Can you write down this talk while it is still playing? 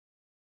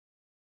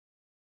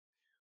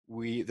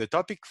the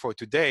topic for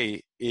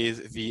today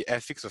is the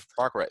ethics of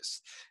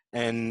progress.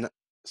 And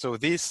so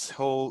this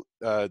whole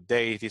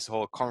day, this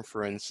whole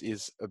conference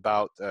is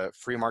about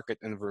free market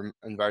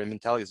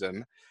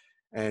environmentalism,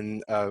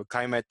 and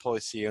climate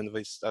policy and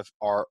this stuff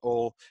are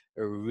all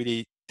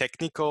really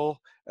technical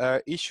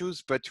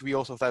issues, but we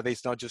also thought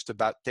it's not just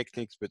about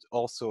techniques, but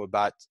also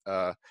about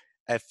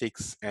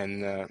ethics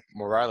and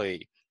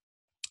morality.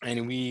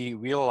 And we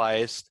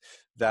realized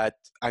that,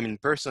 I mean,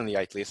 personally,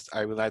 at least,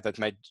 I realized that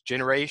my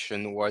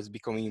generation was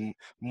becoming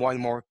more and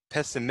more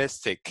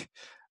pessimistic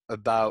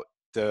about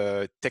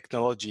the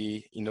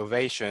technology,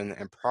 innovation,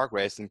 and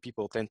progress, and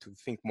people tend to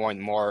think more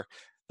and more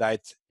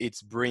that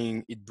it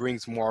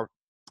brings more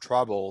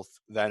trouble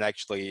than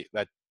actually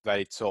that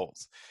it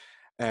solves.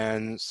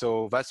 And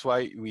so that's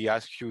why we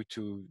ask you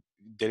to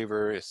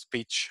deliver a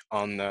speech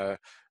on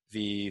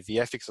the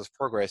ethics of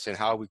progress and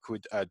how we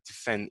could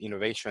defend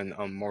innovation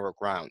on moral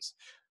grounds.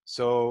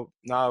 So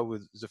now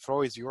the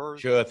floor is yours.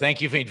 Sure.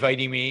 Thank you for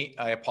inviting me.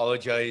 I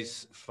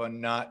apologize for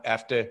not,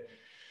 after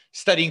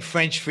studying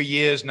French for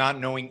years, not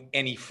knowing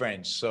any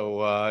French.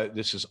 So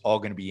this is all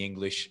going to be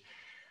English.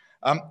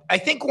 I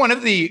think one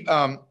of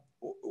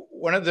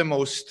the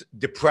most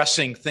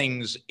depressing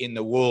things in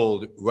the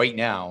world right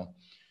now,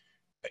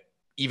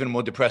 even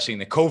more depressing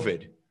than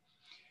COVID,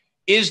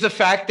 is the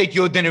fact that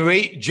your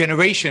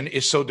generation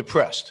is so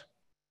depressed.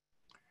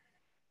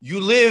 You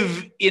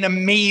live in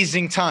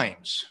amazing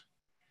times.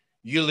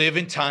 You live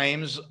in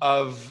times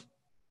of,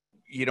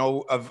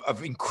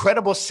 of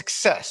incredible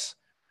success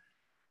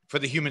for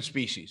the human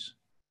species.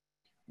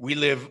 We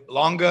live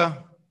longer,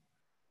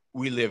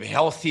 we live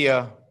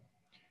healthier,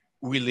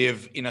 we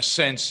live, in a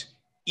sense,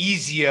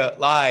 easier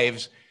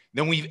lives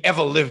than we've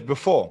ever lived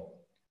before.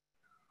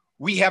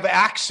 We have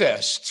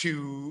access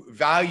to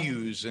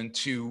values and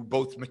to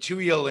both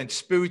material and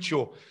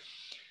spiritual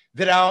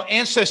that our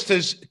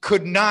ancestors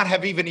could not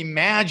have even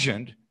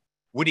imagined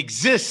would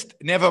exist,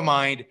 never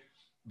mind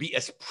be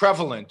as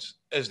prevalent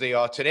as they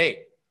are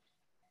today.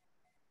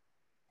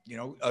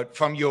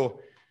 From your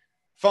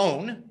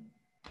phone,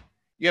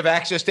 you have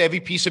access to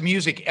every piece of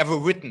music ever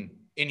written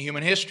in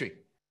human history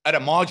at a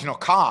marginal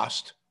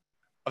cost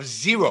of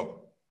zero.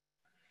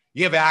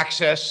 You have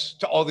access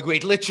to all the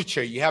great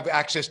literature. You have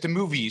access to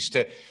movies,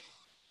 to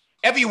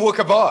every work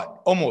of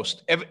art,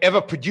 almost, ever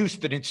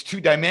produced in its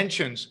 2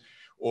 dimensions,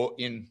 or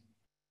in,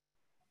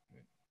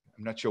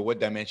 I'm not sure what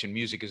dimension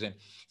music is in,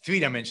 3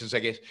 dimensions, I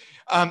guess.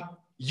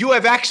 You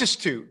have access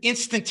to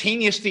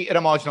instantaneously at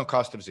a marginal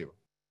cost of zero.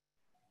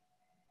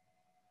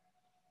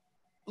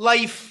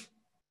 Life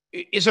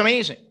is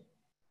amazing.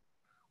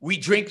 We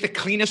drink the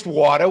cleanest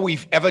water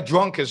we've ever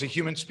drunk as a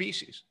human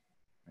species.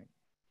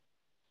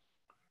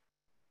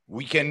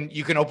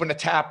 You can open a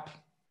tap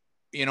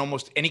in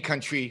almost any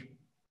country,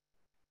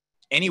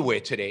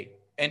 anywhere today,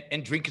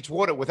 and drink its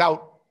water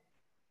without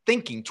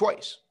thinking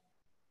twice.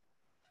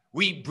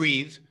 We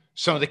breathe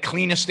some of the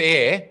cleanest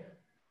air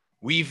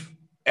we've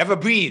ever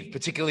breathed,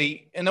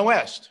 particularly in the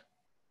West.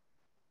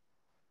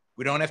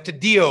 We don't have to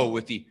deal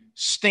with the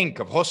stink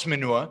of horse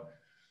manure.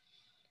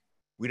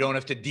 We don't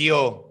have to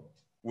deal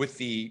with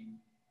the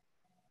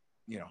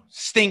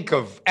stink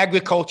of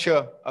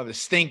agriculture, of the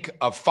stink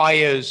of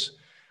fires,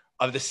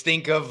 of the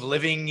stink of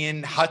living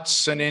in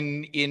huts and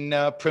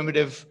in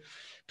primitive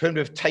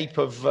type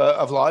of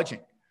lodging.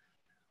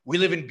 We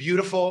live in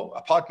beautiful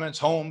apartments,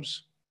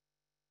 homes.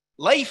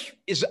 Life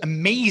is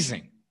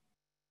amazing.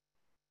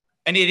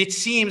 And it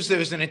seems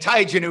there's an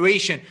entire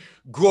generation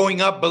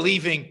growing up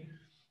believing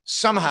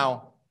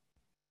somehow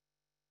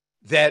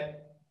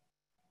that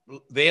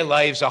their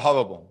lives are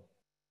horrible,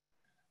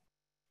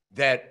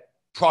 that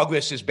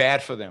progress is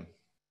bad for them,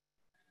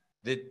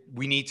 that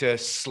we need to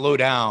slow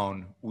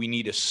down, we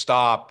need to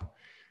stop,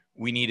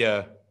 we need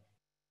to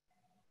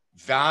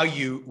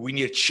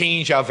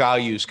change our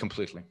values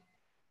completely.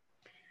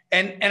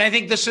 And I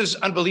think this is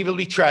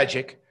unbelievably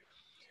tragic.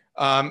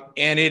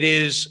 And it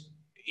is,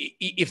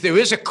 if there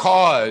is a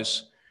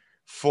cause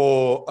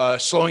for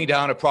slowing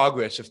down of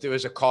progress, if there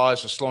is a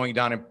cause for slowing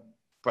down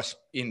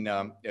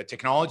in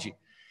technology,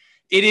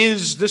 it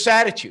is this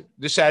attitude.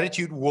 This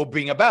attitude will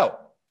bring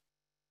about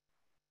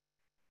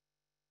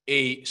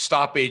a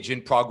stoppage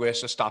in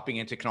progress, a stopping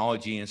in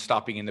technology, and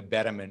stopping in the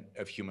betterment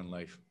of human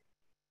life.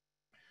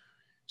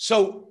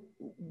 So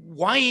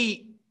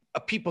why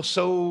are people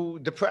so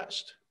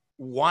depressed?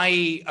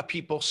 Why are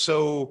people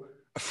so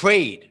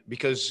afraid?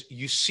 Because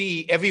you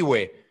see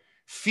everywhere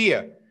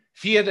fear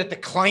that the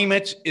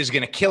climate is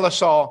going to kill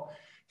us all,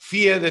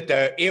 fear that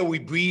the air we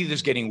breathe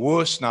is getting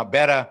worse, not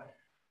better,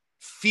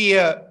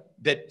 fear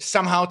that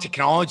somehow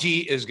technology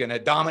is going to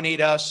dominate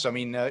us. I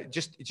mean,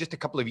 just a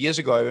couple of years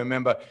ago, I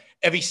remember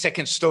every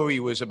second story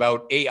was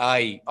about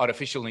AI,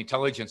 artificial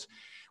intelligence,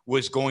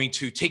 was going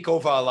to take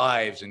over our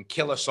lives and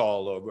kill us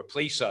all or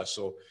replace us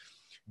or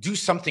do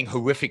something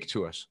horrific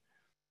to us,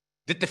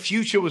 that the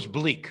future was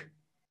bleak.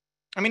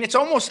 I mean, it's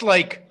almost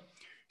like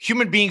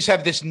human beings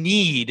have this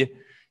need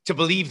to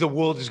believe the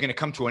world is going to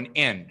come to an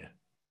end,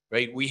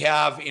 right? We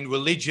have in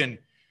religion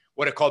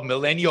what are called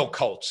millennial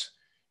cults,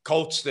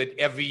 cults that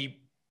every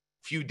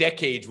few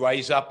decades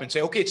rise up and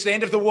say, okay, it's the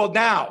end of the world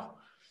now.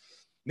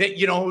 That,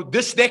 you know,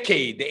 this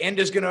decade,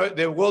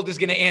 the world is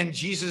gonna end.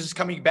 Jesus is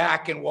coming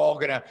back, and we're all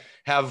gonna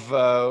have,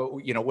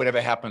 you know,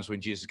 whatever happens when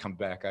Jesus comes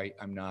back.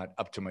 I'm not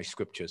up to my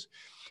scriptures,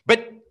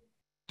 but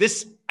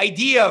this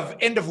idea of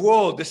end of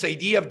world, this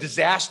idea of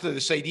disaster,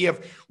 this idea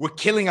of we're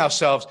killing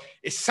ourselves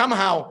is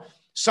somehow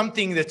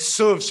something that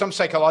serves some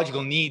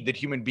psychological need that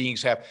human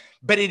beings have,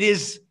 but it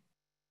is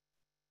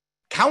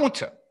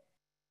counter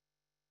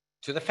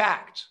to the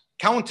facts,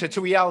 counter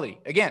to reality.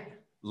 Again,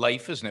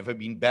 life has never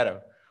been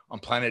better on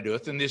planet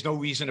Earth, and there's no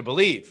reason to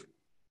believe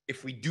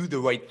if we do the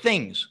right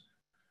things,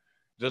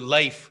 that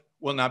life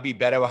will not be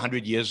better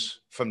 100 years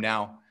from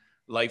now.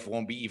 Life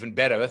won't be even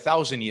better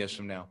 1,000 years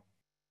from now.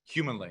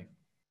 Human life.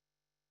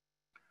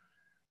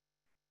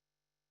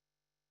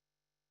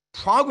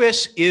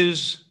 Progress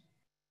is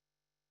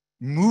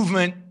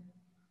movement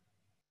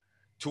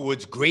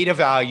towards greater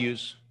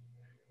values,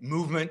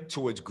 movement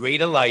towards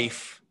greater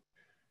life,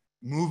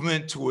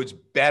 movement towards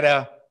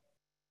better,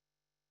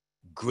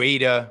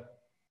 greater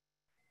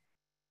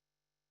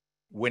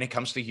when it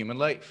comes to human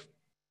life.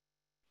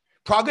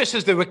 Progress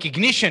is the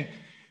recognition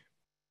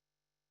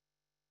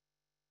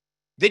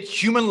that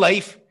human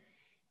life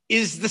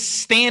is the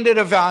standard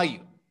of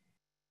value.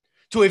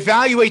 To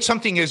evaluate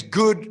something as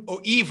good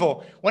or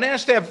evil, one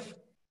has to have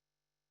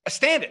a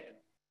standard.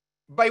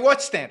 By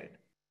what standard?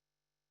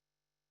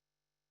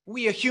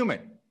 We are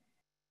human.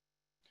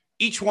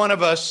 Each one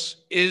of us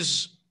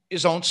is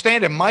his own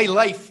standard. My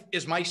life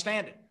is my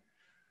standard.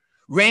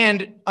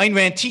 Ayn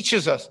Rand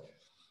teaches us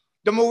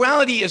the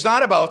morality is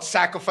not about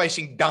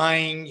sacrificing,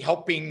 dying,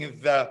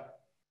 helping the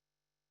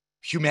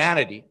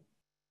humanity.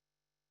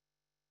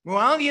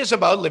 Morality is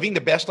about living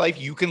the best life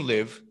you can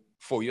live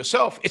for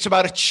yourself. It's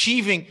about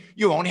achieving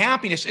your own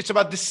happiness. It's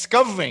about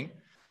discovering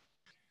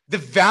the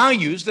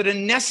values that are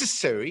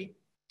necessary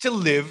to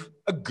live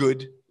a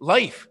good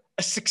life,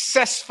 a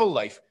successful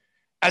life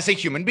as a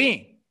human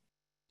being.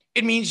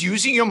 It means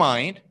using your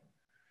mind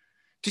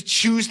to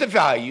choose the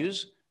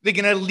values that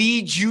are going to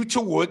lead you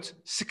towards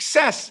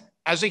success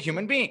as a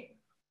human being.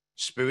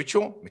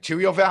 Spiritual,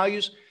 material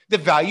values, the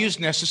values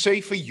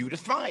necessary for you to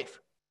thrive.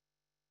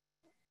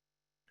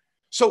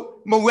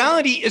 So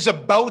morality is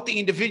about the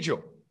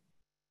individual.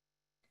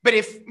 But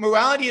if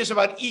morality is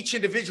about each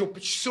individual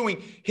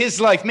pursuing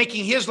his life,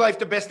 making his life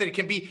the best that it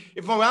can be,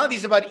 if morality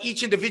is about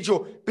each individual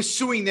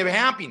pursuing their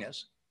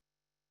happiness,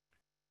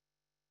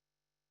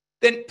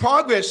 then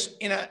progress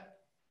in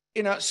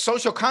a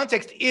social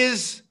context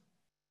is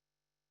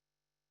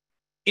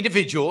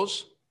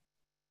individuals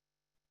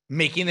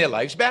making their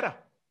lives better.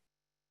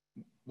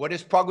 What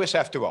is progress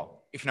after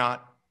all, if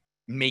not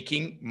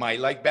making my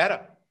life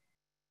better?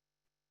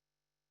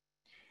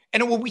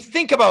 And when we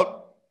think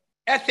about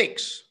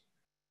ethics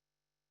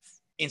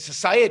in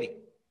society,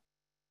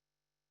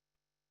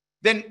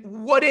 then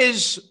what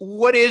is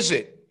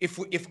it?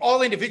 If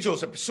all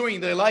individuals are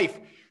pursuing their life,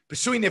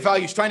 pursuing their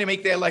values, trying to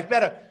make their life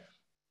better,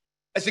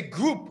 as a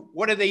group,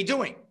 what are they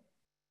doing?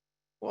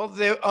 Well,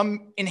 they're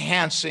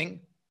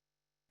enhancing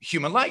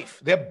human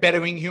life. They're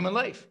bettering human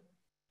life.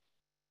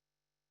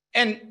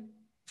 And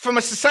from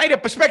a societal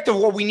perspective,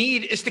 what we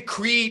need is to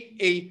create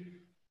a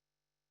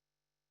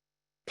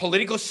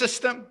political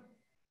system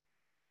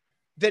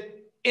that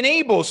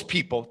enables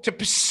people to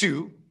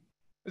pursue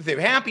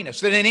their happiness,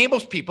 that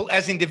enables people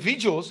as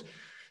individuals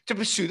to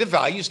pursue the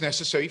values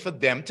necessary for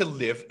them to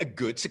live a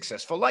good,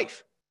 successful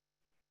life.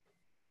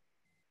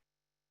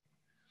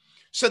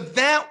 So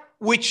that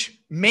which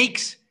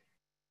makes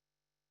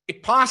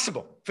it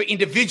possible for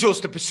individuals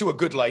to pursue a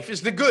good life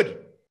is the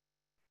good.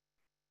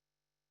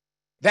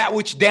 That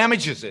which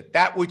damages it,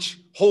 that which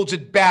holds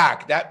it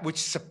back, that which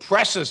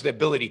suppresses the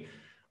ability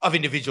of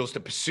individuals to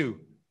pursue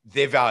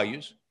their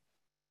values,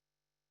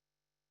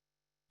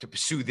 to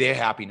pursue their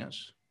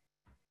happiness,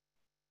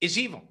 is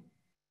evil.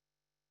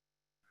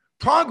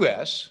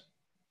 Progress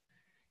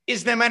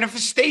is the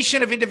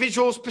manifestation of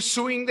individuals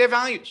pursuing their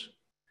values.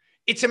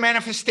 It's a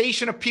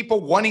manifestation of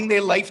people wanting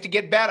their life to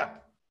get better.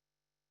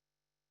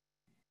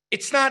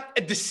 It's not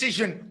a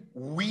decision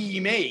we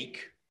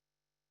make.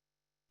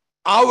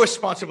 Our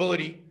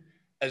responsibility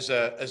as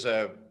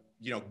a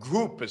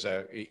group,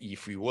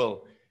 if we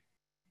will,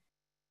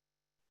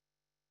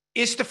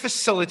 is to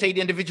facilitate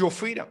individual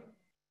freedom.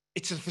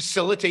 It's to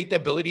facilitate the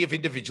ability of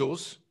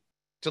individuals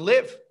to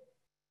live.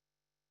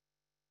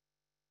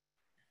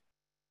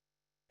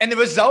 And the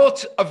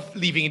result of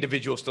leaving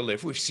individuals to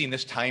live, we've seen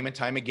this time and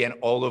time again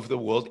all over the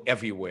world,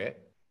 everywhere,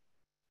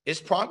 is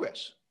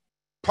progress.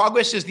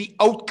 Progress is the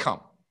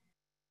outcome.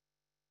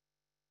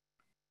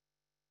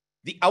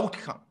 The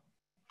outcome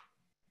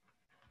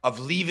of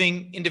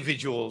leaving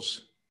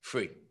individuals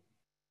free.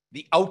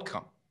 The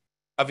outcome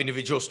of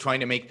individuals trying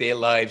to make their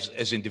lives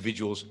as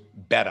individuals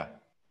better.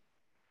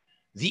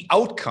 The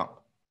outcome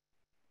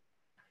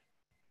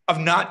of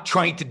not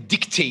trying to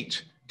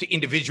dictate to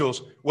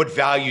individuals what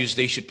values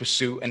they should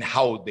pursue and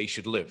how they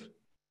should live.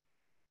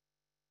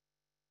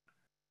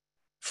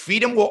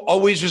 Freedom will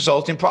always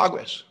result in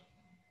progress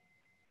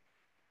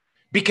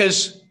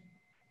because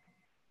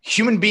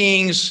human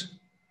beings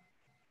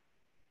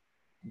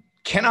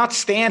cannot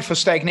stand for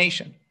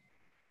stagnation.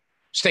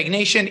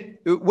 Stagnation,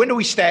 when do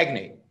we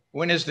stagnate?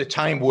 When is the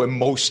time we're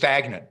most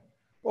stagnant?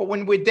 Well,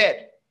 when we're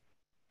dead.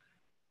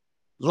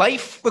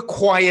 Life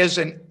requires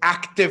an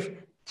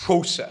active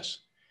process.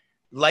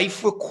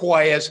 Life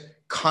requires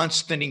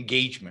constant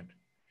engagement.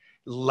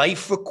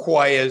 Life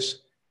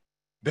requires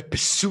the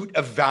pursuit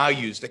of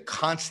values, the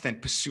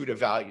constant pursuit of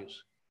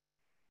values.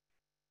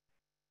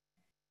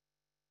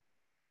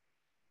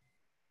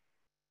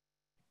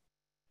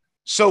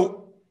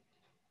 So,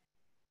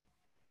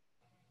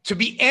 to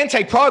be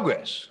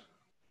anti-progress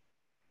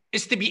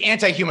is to be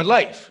anti-human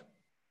life.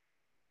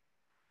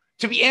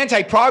 To be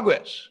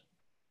anti-progress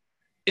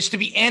is to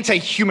be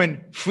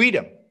anti-human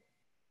freedom.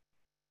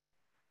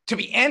 To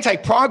be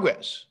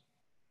anti-progress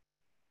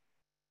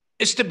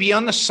is to be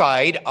on the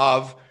side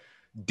of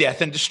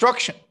death and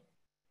destruction,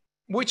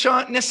 which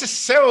aren't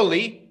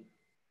necessarily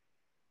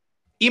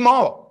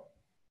immoral.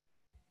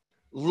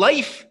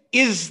 Life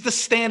is the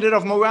standard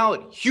of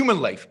morality. Human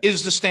life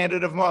is the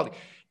standard of morality.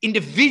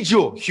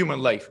 Individual human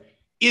life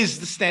is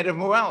the standard of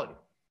morality.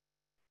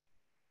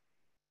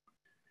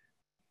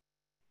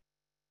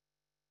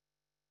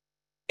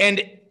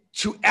 And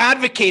to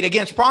advocate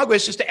against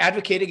progress is to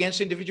advocate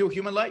against individual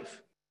human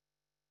life.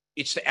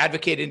 It's to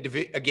advocate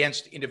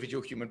against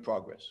individual human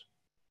progress.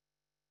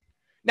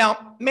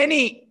 Now,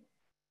 many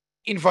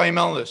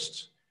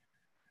environmentalists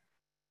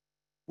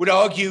would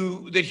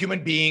argue that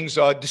human beings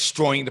are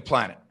destroying the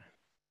planet.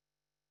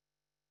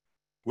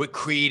 We're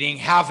creating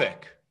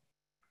havoc,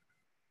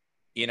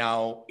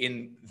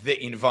 in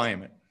the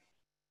environment.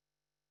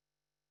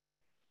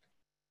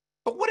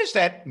 But what does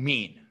that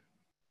mean?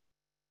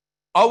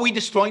 Are we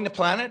destroying the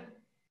planet?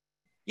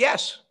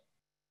 Yes,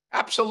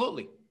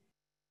 absolutely.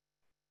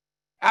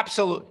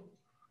 Absolutely.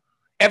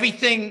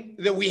 Everything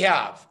that we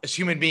have as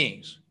human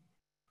beings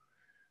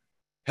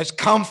has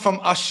come from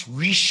us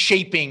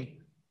reshaping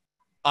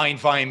our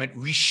environment,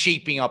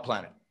 reshaping our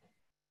planet.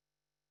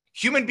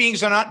 Human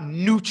beings are not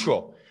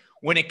neutral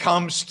when it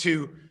comes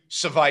to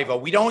survival.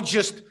 We don't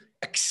just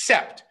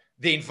accept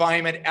the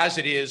environment as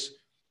it is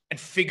and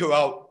figure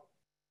out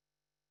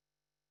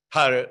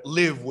how to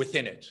live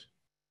within it.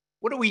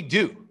 What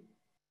do?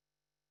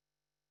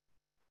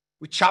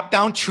 We chop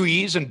down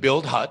trees and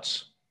build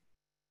huts.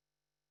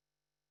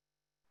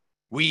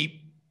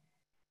 We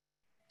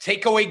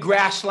take away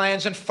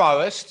grasslands and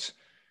forests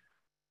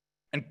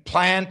and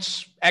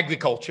plant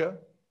agriculture.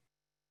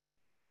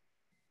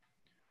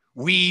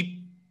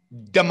 We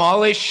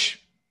demolish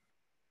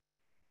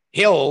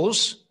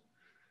hills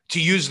to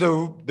use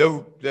the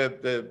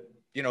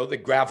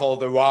gravel,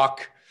 the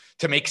rock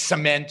to make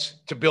cement,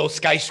 to build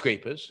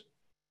skyscrapers.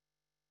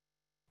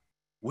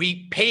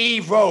 We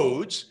pave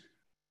roads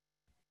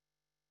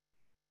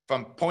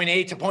from point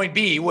A to point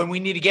B when we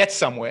need to get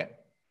somewhere.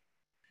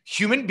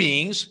 Human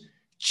beings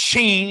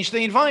change the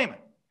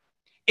environment.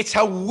 It's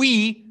how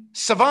we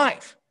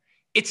survive.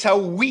 It's how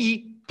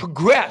we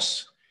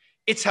progress.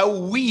 It's how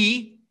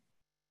we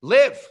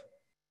live.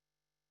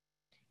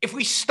 If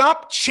we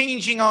stop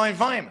changing our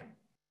environment,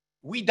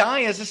 we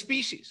die as a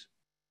species.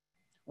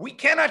 We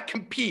cannot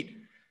compete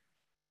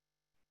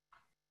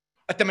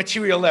at the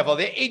material level.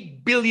 There are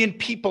 8 billion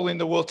people in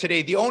the world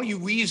today. The only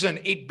reason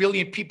 8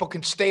 billion people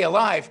can stay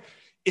alive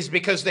is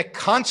because they're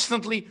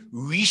constantly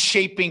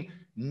reshaping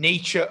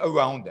nature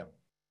around them.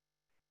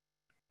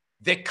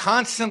 They're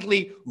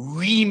constantly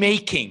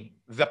remaking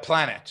the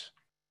planet.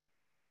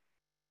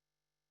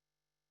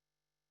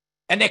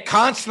 And they're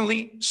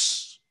constantly,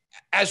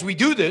 as we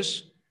do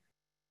this,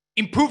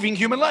 improving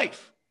human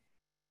life.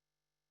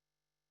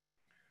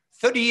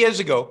 30 years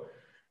ago,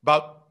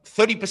 about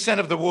 30%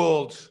 of the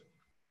world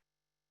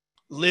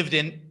lived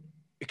in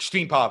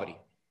extreme poverty.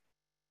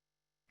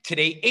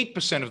 Today,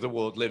 8% of the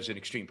world lives in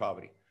extreme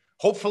poverty.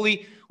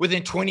 Hopefully,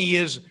 within 20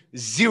 years,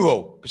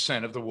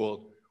 0% of the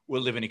world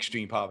will live in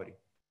extreme poverty.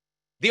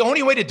 The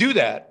only way to do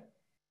that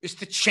is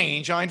to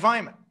change our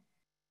environment.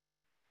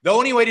 The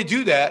only way to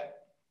do that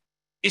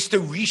is to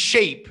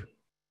reshape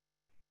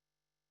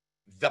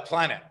the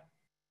planet.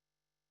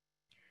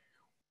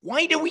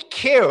 Why do we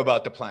care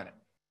about the planet?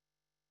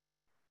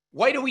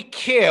 Why do we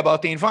care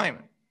about the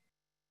environment?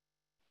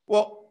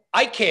 Well,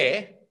 I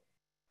care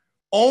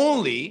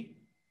only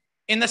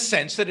in the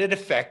sense that it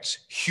affects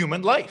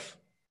human life.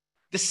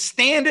 The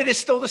standard is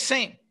still the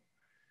same.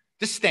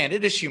 The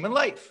standard is human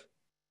life.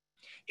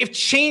 If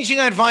changing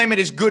our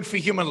environment is good for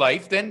human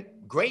life, then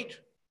great.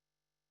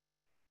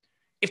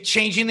 If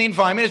changing the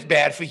environment is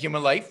bad for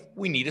human life,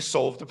 we need to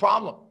solve the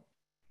problem.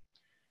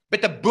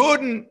 But the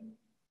burden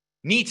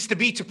needs to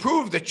be to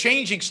prove that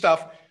changing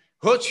stuff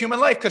hurts human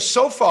life, because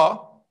so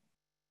far,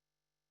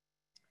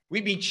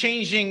 we've been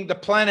changing the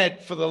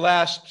planet for the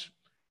last,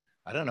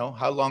 I don't know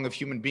how long have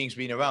human beings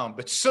been around,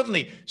 but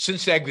certainly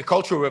since the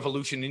agricultural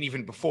revolution and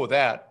even before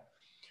that,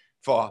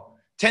 for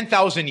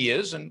 10,000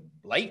 years, and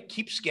life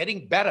keeps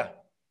getting better.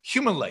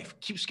 Human life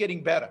keeps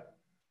getting better.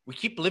 We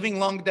keep living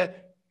longer,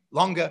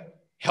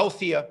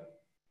 healthier,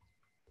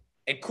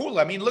 and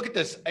cooler. I mean, look at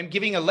this. I'm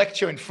giving a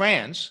lecture in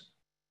France,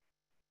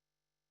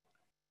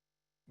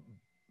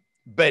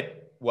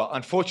 but well,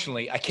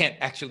 unfortunately, I can't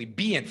actually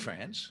be in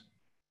France,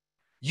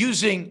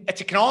 using a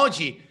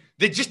technology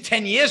that just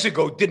 10 years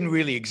ago didn't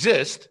really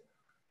exist,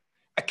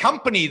 a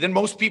company that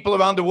most people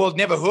around the world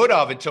never heard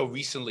of until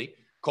recently,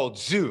 called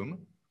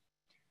Zoom.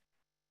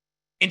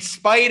 In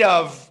spite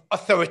of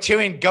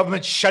authoritarian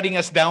governments shutting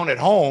us down at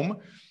home,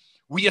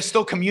 we are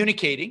still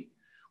communicating.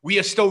 We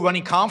are still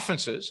running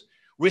conferences.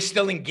 We're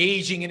still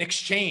engaging in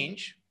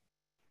exchange.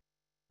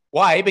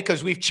 Why?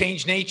 Because we've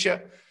changed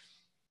nature,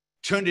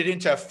 turned it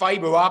into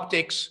fiber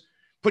optics,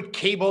 put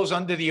cables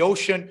under the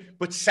ocean,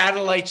 put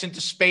satellites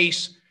into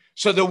space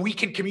so that we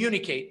can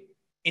communicate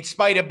in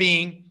spite of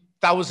being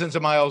thousands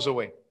of miles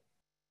away.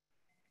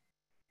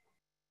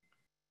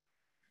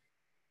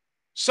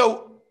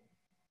 So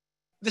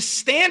the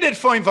standard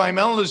for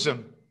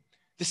environmentalism,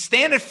 the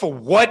standard for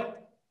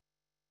what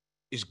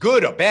is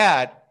good or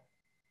bad,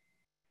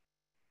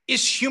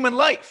 is human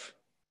life,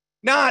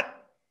 not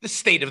the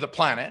state of the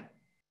planet,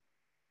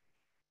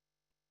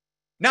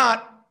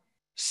 not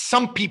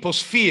some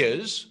people's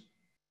fears,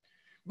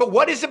 but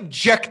what is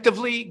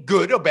objectively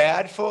good or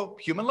bad for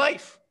human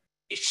life.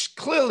 It's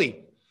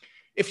clearly,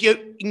 if you're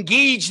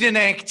engaged in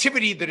an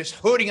activity that is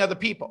hurting other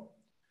people,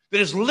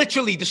 that is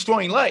literally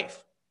destroying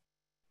life,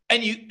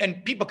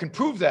 and people can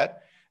prove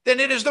that, then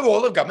it is the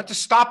role of government to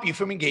stop you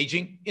from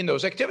engaging in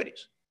those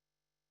activities.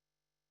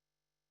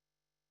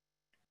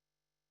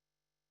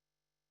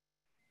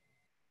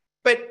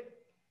 But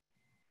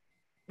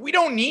we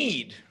don't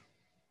need,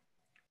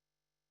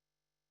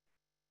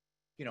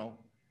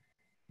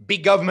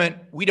 big government.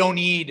 We don't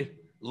need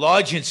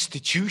large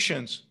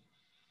institutions,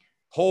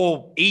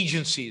 whole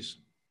agencies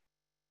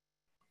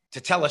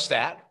to tell us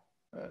that.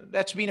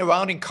 That's been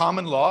around in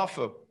common law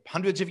for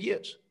hundreds of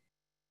years.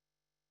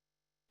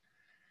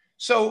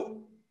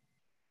 So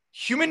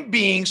human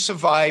beings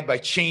survive by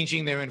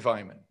changing their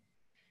environment.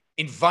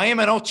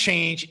 Environmental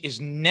change is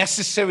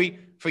necessary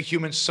for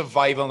human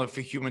survival and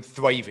for human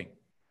thriving.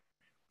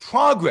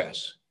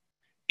 Progress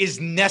is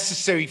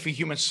necessary for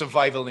human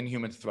survival and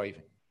human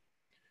thriving.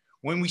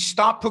 When we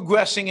stop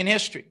progressing in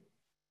history,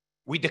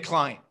 we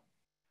decline.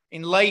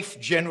 In life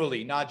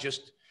generally, not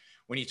just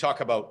when you talk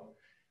about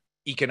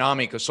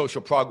economic or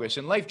social progress.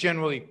 In life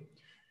generally,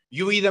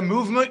 you're either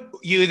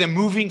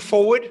moving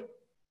forward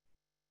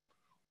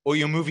or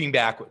you're moving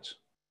backwards.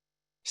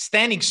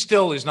 Standing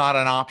still is not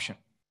an option.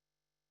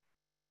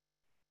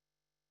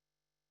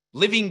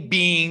 Living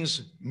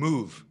beings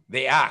move,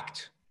 they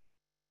act.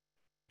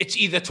 It's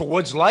either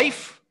towards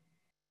life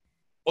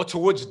or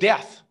towards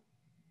death.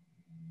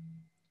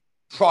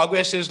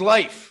 Progress is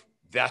life.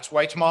 That's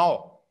why it's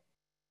moral.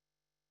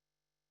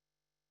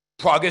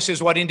 Progress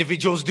is what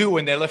individuals do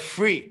when they live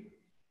free.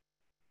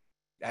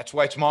 That's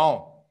why it's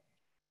moral.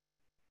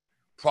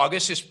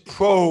 Progress is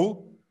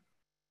pro-success,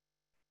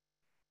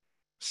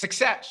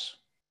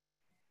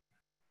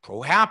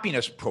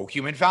 pro-happiness,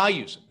 pro-human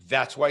values.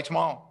 That's why it's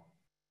moral.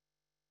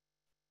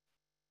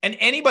 And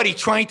anybody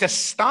trying to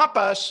stop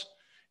us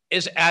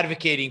is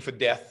advocating for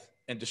death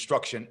and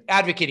destruction,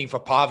 advocating for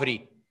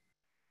poverty.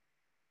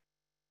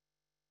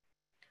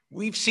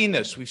 We've seen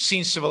this. We've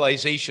seen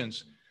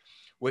civilizations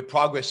where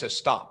progress has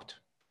stopped.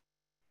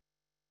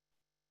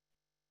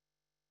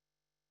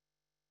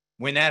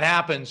 When that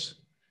happens,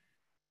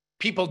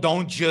 people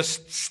don't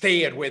just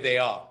stay at where they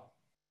are.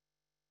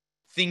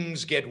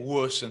 Things get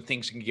worse, and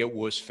things can get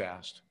worse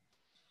fast.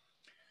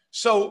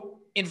 So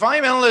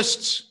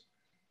environmentalists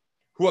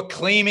who are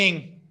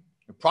claiming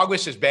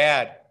progress is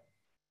bad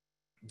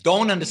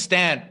don't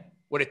understand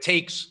what it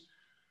takes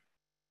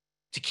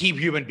to keep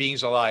human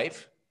beings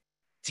alive,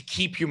 to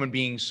keep human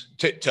beings,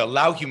 to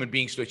allow human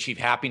beings to achieve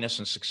happiness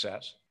and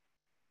success.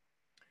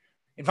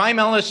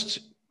 Environmentalists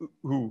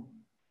who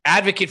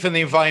advocate for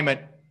the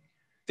environment,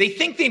 they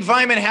think the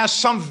environment has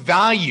some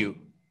value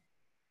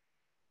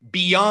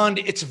beyond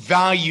its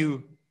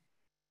value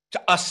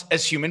to us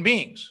as human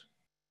beings.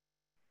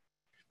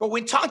 But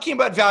when talking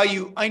about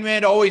value, Ayn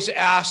Rand always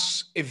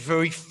asks a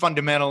very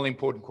fundamental,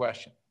 important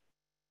question.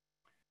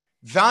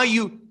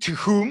 Value to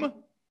whom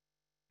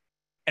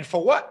and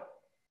for what?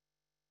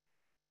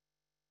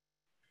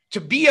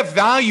 To be a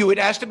value, it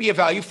has to be a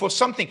value for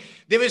something.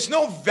 There is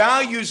no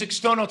values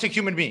external to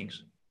human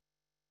beings.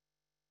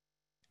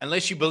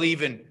 Unless you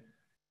believe in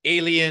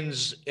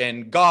aliens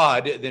and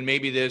God, then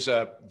maybe there's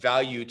a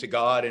value to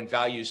God and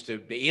values to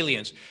the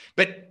aliens.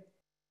 But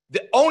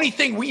the only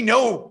thing we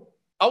know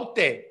out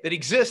there that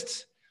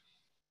exists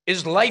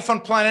is life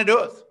on planet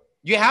Earth.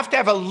 You have to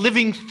have a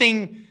living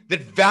thing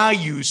that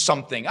values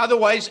something.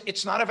 Otherwise,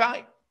 it's not a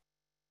value.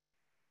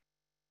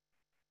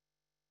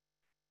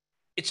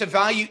 It's a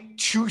value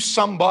to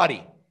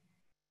somebody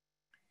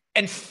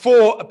and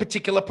for a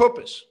particular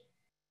purpose.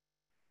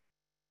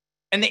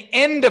 And the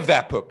end of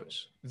that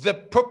purpose, the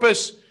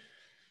purpose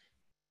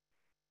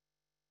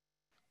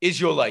is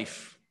your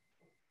life,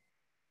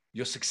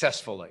 your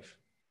successful life.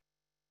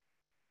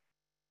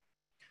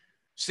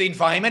 So the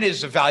environment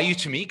is a value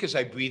to me because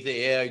I breathe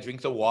the air, I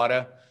drink the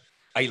water,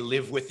 I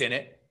live within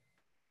it.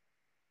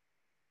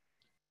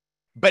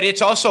 But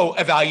it's also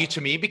a value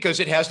to me because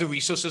it has the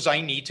resources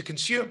I need to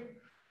consume.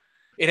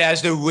 It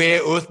has the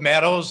rare earth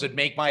metals that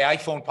make my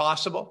iPhone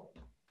possible.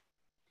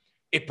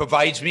 It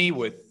provides me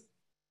with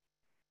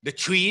the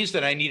trees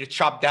that I need to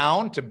chop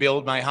down to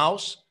build my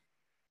house.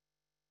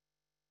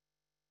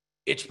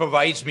 It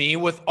provides me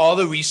with all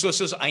the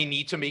resources I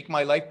need to make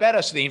my life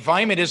better. So the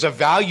environment is a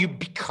value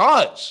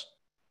because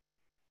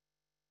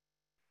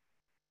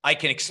I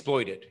can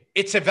exploit it.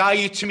 It's a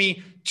value to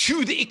me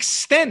to the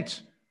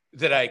extent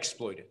that I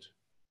exploit it.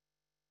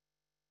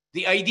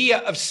 The idea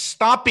of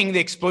stopping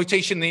the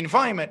exploitation of the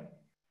environment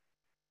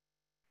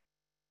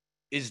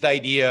is the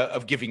idea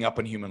of giving up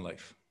on human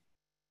life.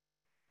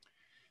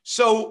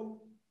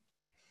 So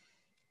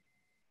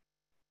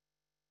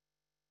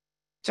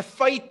to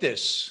fight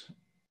this,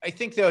 I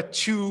think there are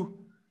two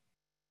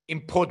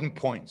important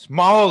points.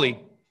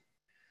 Morally,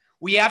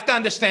 we have to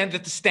understand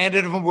that the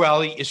standard of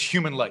morality is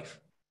human life.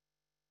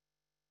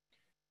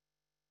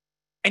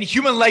 And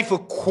human life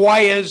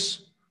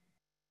requires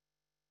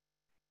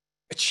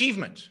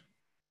achievement.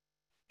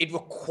 It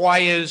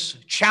requires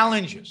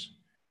challenges.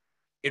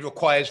 It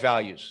requires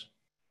values.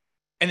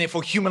 And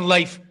therefore, human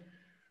life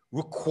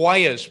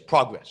requires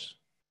progress.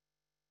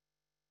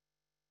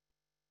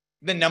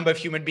 The number of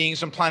human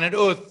beings on planet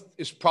Earth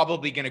is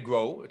probably going to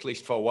grow, at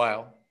least for a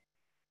while.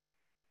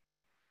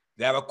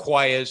 That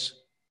requires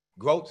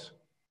growth.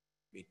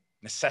 It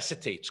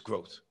necessitates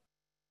growth.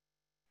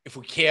 If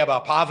we care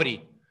about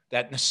poverty,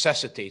 that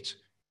necessitates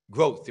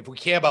growth. If we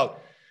care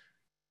about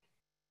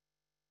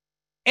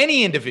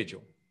any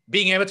individual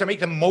being able to make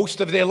the most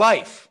of their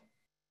life,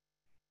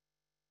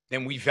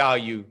 then we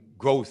value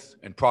growth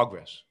and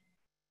progress.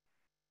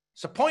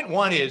 So point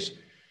one is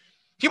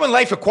human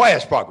life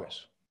requires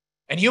progress.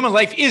 And human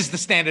life is the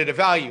standard of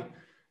value.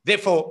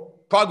 Therefore,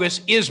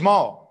 progress is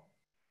moral.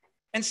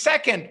 And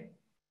second,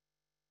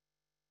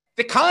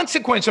 the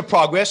consequences of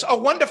progress are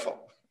wonderful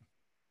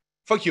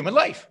for human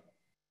life.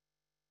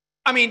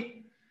 I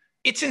mean,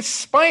 it's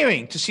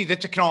inspiring to see the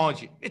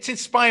technology. It's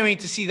inspiring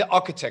to see the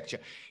architecture.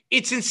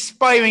 It's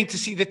inspiring to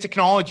see the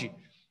technology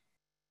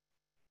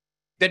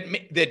that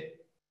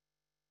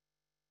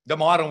the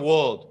modern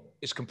world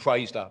is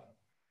comprised of.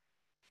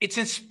 It's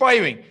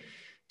inspiring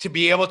to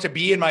be able to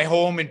be in my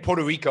home in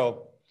Puerto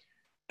Rico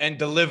and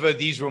deliver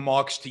these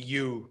remarks to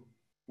you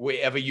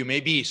wherever you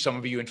may be. Some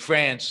of you in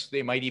France,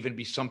 there might even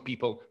be some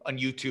people on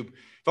YouTube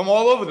from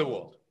all over the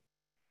world.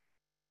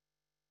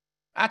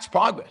 That's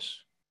progress.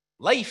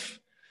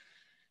 Life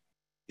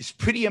is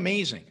pretty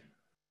amazing.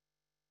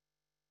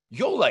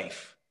 Your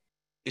life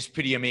is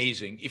pretty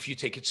amazing if you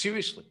take it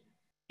seriously,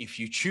 if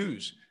you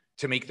choose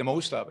to make the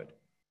most of it.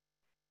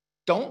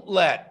 Don't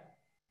let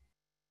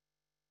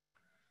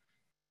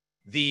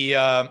the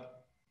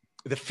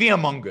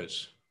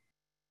fearmongers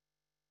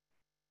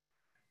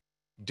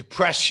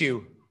depress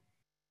you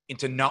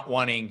into not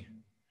wanting,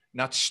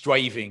 not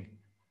striving,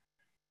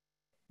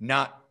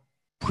 not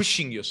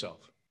pushing yourself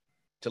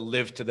to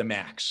live to the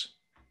max.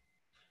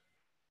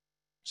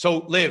 So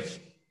live.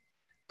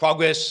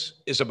 Progress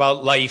is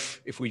about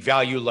life. If we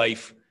value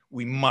life,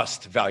 we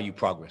must value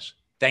progress.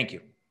 Thank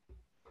you.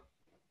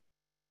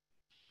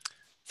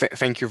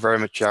 Thank you very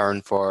much,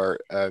 Yaron, for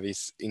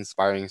this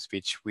inspiring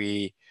speech.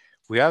 We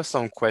have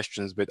some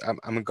questions, but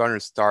I'm going to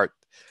start.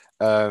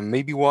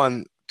 Maybe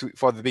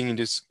for the beginning,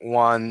 just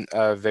one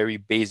very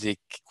basic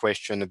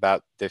question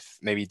about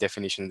maybe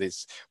definition of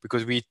this,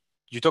 because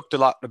you talked a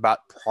lot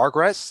about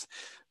progress,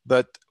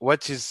 but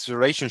what is the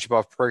relationship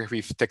of progress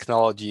with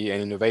technology and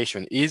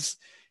innovation? Is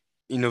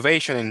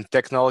innovation and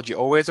technology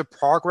always a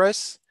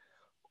progress,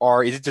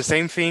 or is it the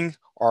same thing?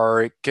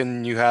 Or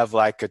can you have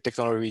like a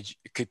technology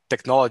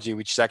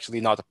which is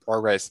actually not a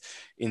progress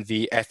in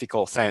the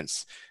ethical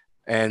sense?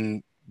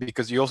 And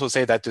because you also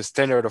say that the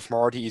standard of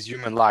morality is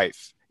human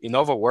life. In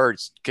other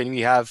words, can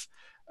we have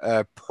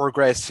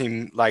progress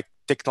in like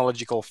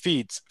technological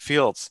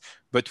fields,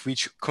 but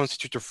which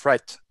constitute a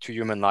threat to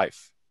human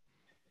life?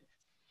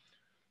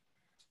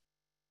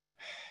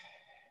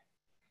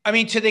 I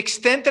mean, to the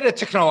extent that a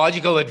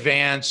technological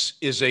advance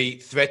is a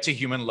threat to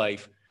human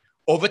life,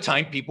 over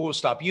time, people will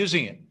stop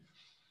using it.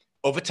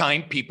 Over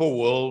time, people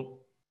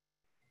will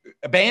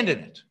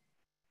abandon it.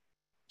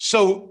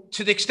 So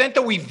to the extent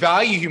that we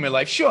value human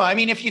life, sure. I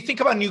mean, if you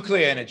think about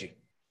nuclear energy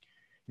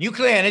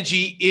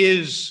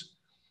is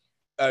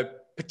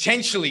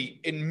potentially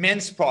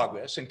immense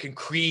progress and can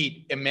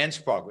create immense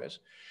progress,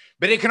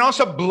 but it can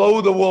also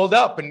blow the world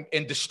up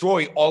and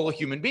destroy all the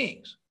human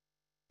beings.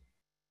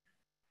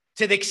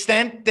 To the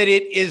extent that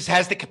it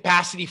has the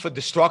capacity for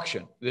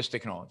destruction, this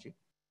technology,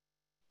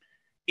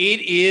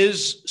 it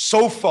is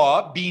so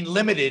far being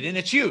limited in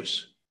its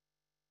use.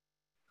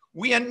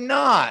 We are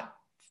not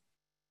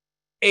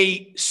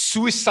a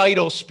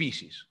suicidal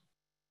species.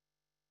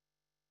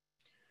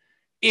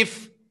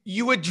 If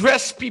you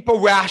address people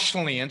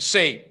rationally and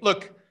say,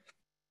 look,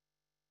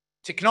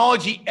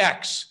 technology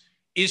X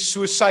is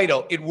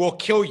suicidal, it will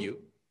kill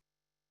you,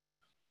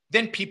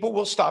 then people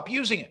will stop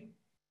using it.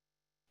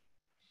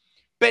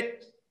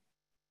 But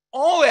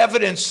all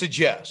evidence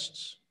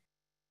suggests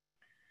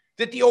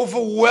that the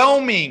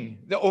overwhelming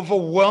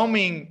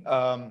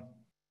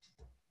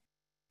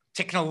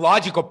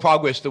technological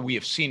progress that we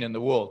have seen in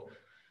the world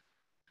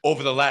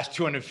over the last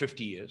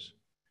 250 years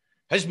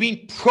has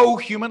been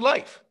pro-human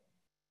life,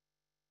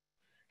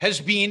 has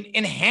been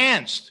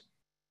enhanced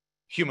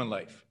human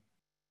life,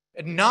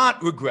 and not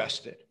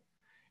regressed it.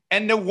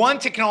 And the one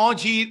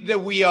technology that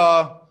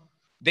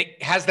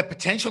has the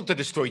potential to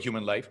destroy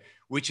human life,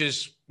 which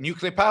is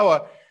nuclear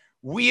power,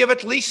 we have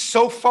at least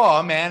so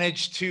far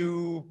managed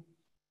to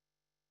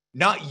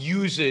not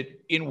use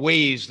it in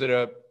ways that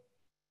are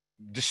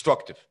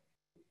destructive.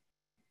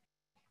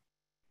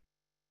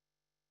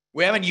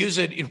 We haven't used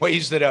it in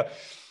ways that are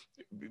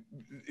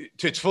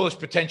to its fullest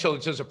potential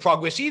in terms of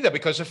progress either,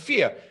 because of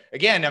fear.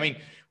 Again, I mean,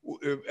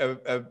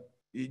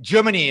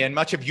 Germany and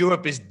much of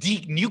Europe is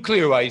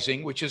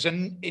denuclearizing, which is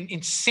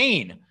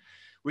insane,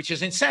 which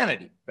is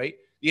insanity, right?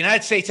 The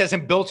United States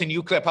hasn't built a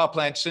nuclear power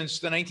plant since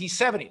the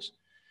 1970s.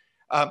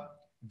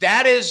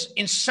 That is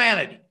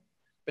insanity,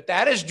 but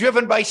that is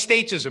driven by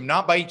statism,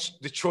 not by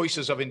the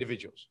choices of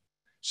individuals.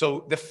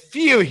 So the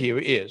fear here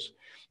is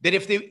that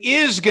if there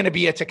is going to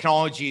be a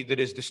technology that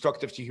is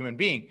destructive to human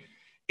being,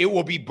 it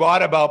will be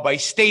brought about by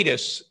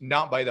status,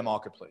 not by the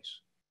marketplace.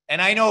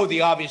 And I know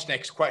the obvious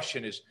next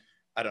question is,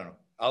 I don't know,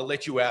 I'll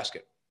let you ask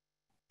it.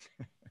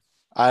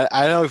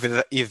 I don't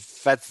know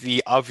if that's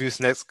the obvious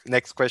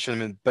next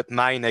question, but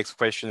my next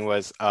question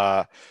was,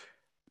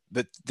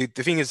 but the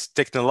thing is,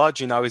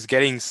 technology now is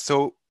getting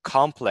so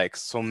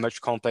complex, so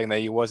much complex than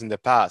it was in the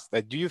past.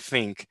 That do you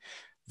think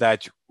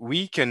that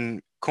we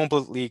can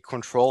completely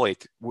control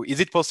it? Is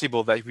it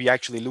possible that we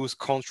actually lose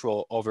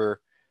control over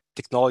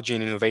technology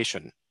and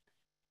innovation?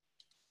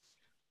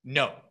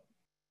 No,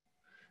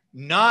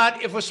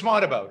 not if we're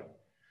smart about it.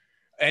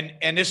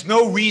 And there's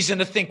no reason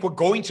to think we're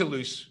going to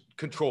lose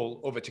control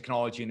over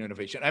technology and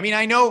innovation. I mean,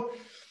 I know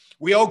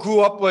we all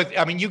grew up with,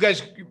 I mean, you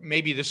guys,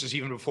 maybe this is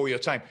even before your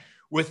time,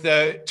 with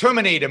the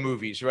Terminator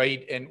movies,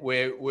 right? And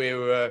where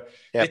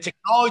the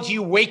technology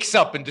wakes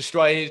up and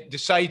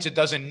decides it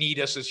doesn't need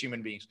us as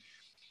human beings.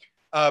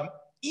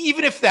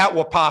 Even if that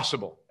were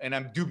possible, and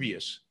I'm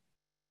dubious,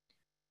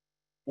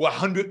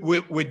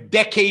 we're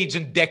decades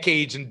and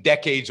decades and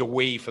decades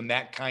away from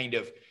that kind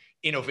of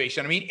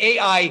innovation. I mean,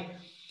 AI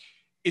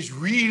is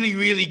really,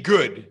 really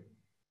good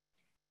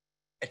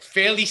at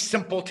fairly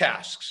simple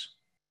tasks.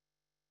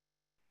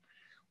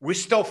 We're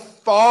still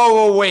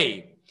far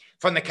away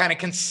from the kind of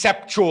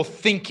conceptual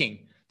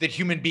thinking that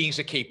human beings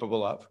are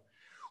capable of.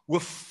 We're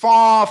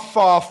far,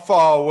 far,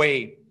 far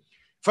away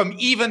from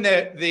even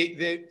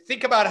the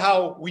think about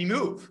how we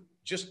move,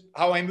 just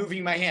how I'm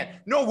moving my hand.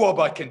 No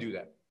robot can do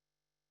that.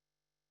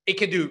 It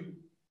can do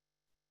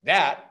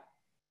that,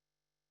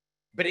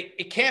 but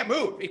it can't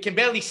move. It can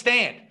barely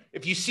stand.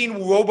 If you've seen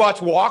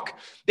robots walk,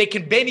 they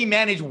can barely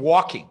manage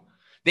walking.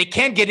 They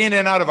can't get in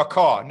and out of a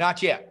car,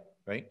 not yet,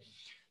 right?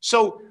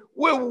 So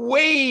we're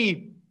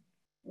way,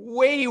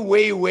 way,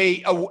 way,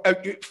 way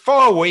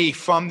far away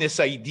from this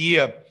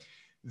idea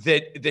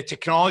that the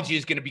technology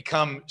is going to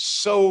become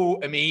so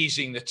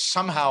amazing that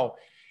somehow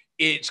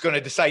it's going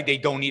to decide they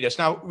don't need us.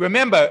 Now,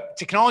 remember,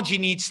 technology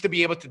needs to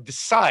be able to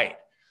decide.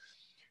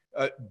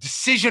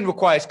 Decision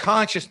requires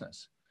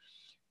consciousness,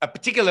 a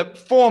particular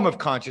form of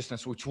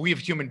consciousness, which we as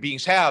human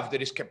beings have,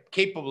 that is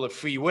capable of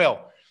free will.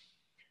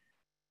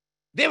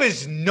 There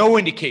is no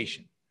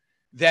indication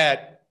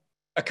that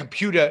a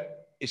computer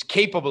is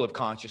capable of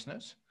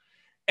consciousness.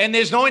 And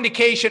there's no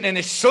indication, and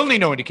there's certainly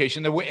no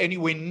indication that we're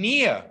anywhere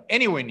near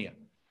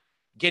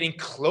getting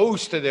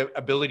close to the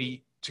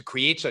ability to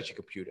create such a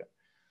computer.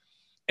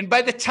 And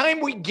by the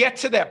time we get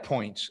to that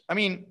point, I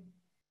mean,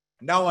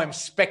 now I'm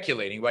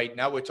speculating, right?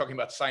 Now we're talking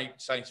about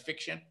science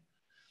fiction.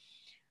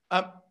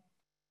 At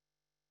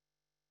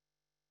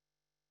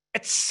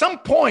some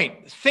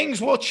point, things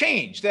will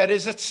change. That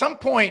is, at some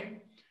point,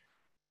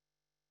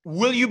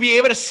 will you be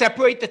able to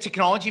separate the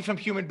technology from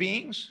human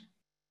beings?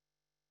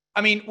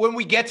 I mean, when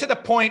we get to the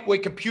point where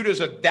computers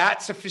are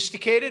that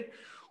sophisticated,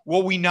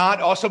 will we not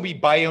also be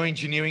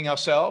bioengineering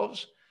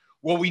ourselves?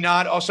 Will we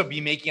not also be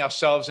making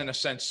ourselves, in a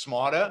sense,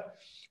 smarter?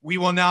 We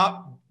will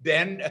not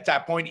then, at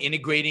that point,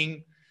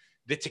 integrating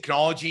the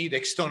technology, the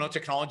external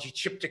technology,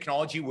 chip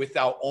technology with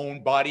our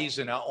own bodies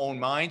and our own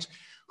minds.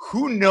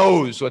 Who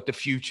knows what the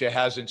future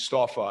has in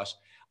store for us?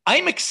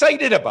 I'm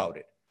excited about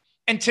it.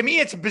 And to me,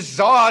 it's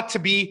bizarre to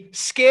be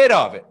scared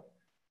of it,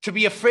 to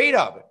be afraid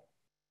of it.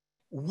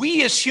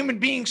 We as human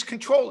beings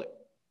control it,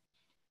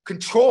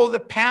 control the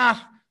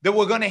path that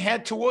we're going to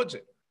head towards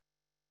it.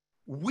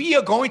 We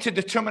are going to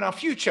determine our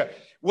future.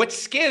 What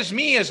scares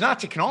me is not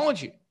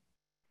technology.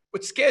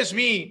 What scares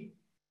me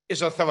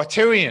is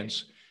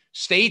authoritarians,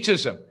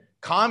 statism,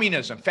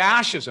 communism,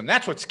 fascism.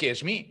 That's what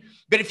scares me.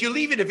 But if you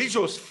leave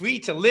individuals free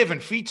to live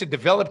and free to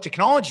develop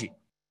technology,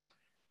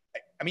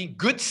 I mean,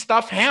 good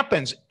stuff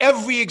happens.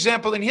 Every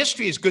example in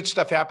history is good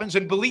stuff happens.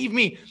 And believe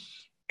me,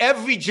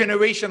 every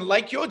generation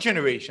like your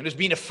generation has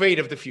been afraid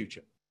of the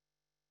future.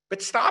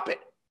 But stop it.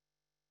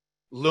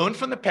 Learn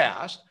from the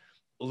past.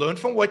 Learn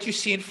from what you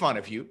see in front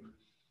of you.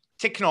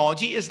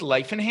 Technology is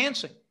life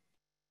enhancing.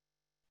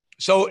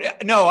 So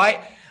no,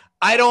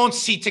 I don't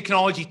see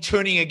technology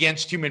turning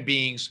against human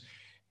beings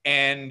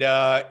and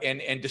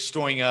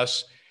destroying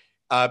us.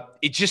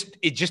 It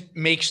just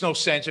makes no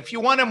sense. If you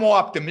want a more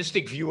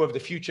optimistic view of the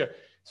future,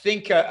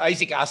 think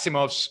Isaac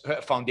Asimov's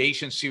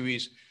Foundation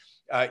series,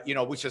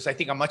 which is, I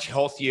think, a much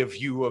healthier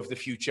view of the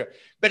future.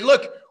 But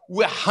look,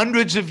 we're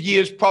hundreds of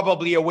years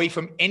probably away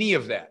from any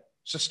of that.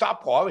 So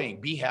stop worrying,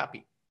 be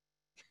happy.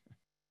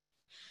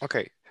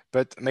 Okay,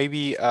 but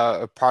maybe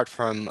apart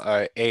from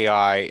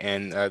AI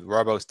and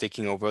robots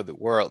taking over the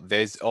world,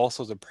 there's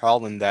also the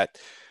problem that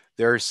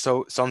there's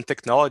some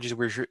technologies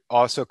which are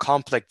also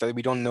complex that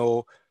we don't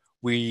know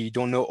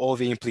all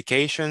the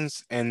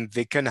implications, and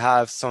they can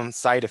have some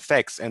side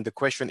effects. And the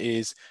question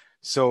is,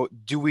 so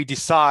do we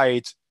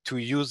decide to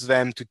use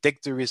them, to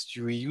take the risk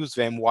to reuse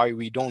them, while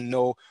we don't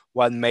know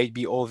what might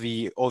be all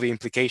the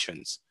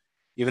implications,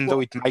 even though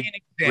it might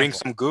bring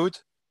some good,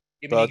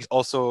 but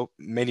also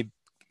many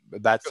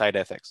bad side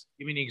effects?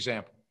 Give me an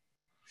example.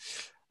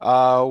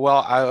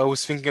 Well, I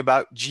was thinking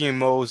about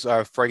GMOs.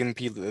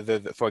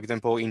 For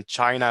example, in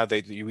China,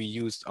 we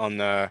used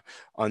on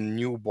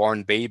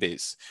newborn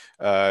babies.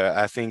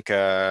 I think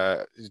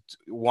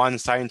one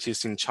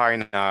scientist in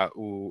China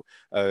who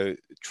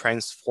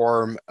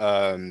transformed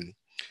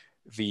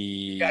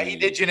he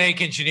did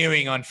genetic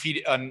engineering on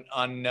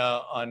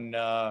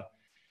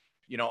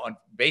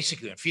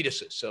basically on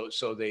fetuses.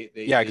 So they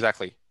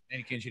exactly.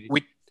 Genetic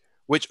engineering.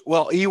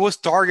 Well, he was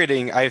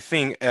targeting, I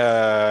think,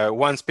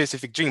 one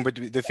specific gene, but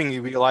the thing we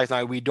realize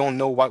now, we don't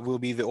know what will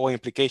be the all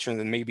implications,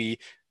 and maybe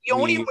the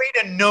only way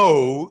to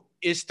know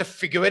is to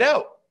figure it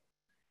out.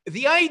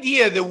 The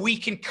idea that we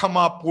can come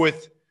up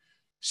with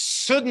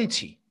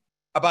certainty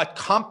about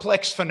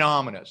complex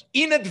phenomena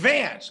in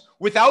advance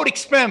without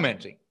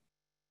experimenting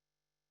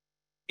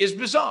is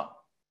bizarre.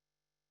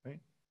 Right?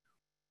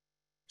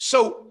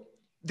 So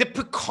the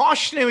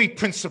precautionary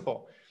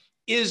principle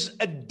is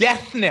a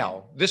death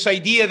knell. This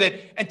idea that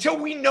until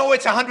we know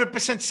it's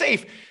 100%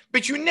 safe,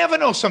 but you never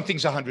know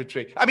something's 100%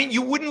 safe. I mean,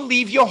 you wouldn't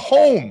leave your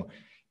home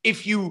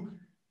if you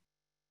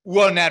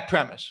were on that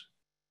premise.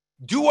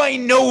 Do I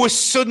know with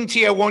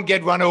certainty I won't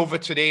get run over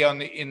today I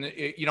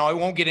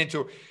won't get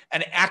into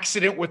an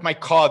accident with my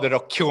car that'll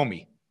kill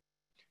me?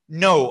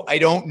 No, I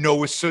don't know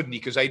with certainty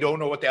because I don't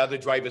know what the other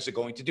drivers are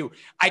going to do.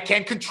 I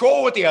can't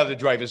control what the other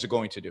drivers are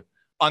going to do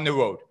on the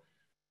road.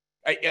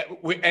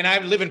 And I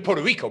live in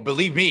Puerto Rico.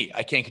 Believe me,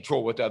 I can't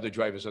control what the other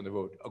drivers on the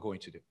road are going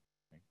to do.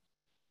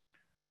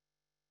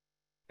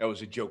 That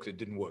was a joke that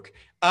didn't work.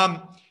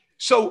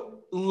 So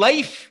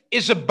life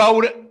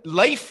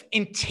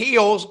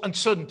entails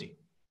uncertainty.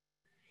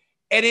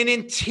 And it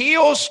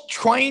entails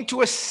trying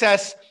to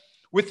assess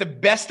with the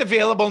best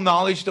available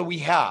knowledge that we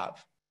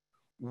have,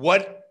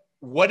 what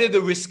are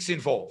the risks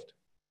involved?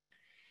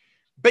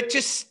 But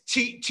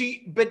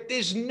but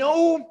there's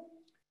no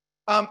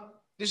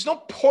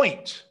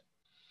point.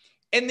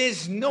 And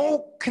there's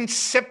no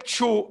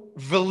conceptual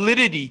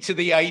validity to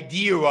the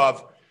idea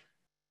of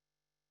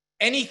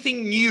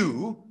anything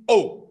new.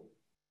 Oh,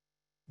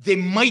 there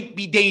might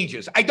be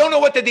dangers. I don't know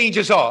what the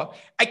dangers are.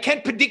 I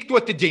can't predict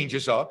what the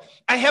dangers are.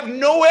 I have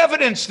no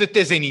evidence that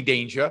there's any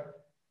danger,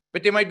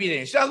 but there might be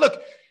dangers. Now,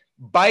 look,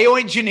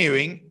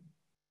 bioengineering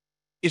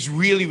is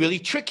really, really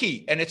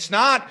tricky. And it's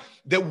not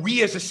that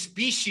we as a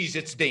species,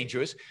 it's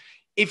dangerous.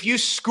 If you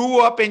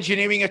screw up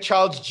engineering a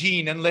child's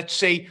gene and let's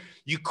say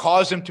you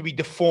cause them to be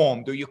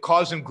deformed or you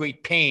cause them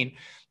great pain,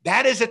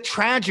 that is a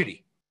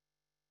tragedy.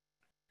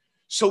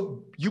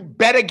 So you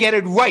better get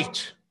it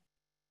right.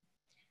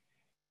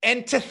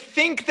 And to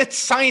think that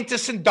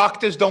scientists and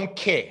doctors don't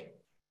care.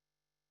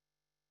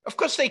 Of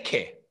course they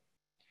care.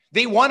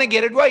 They want to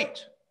get it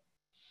right.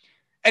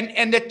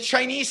 And the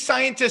Chinese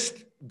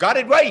scientist got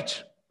it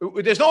right.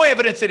 There's no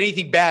evidence that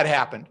anything bad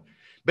happened,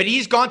 but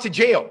he's gone to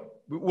jail.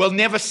 We'll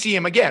never see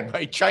him again,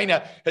 right?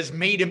 China has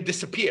made him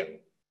disappear.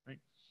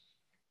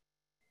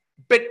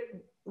 But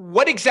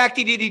what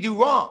exactly did he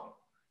do wrong?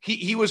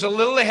 He was a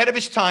little ahead of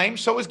his time.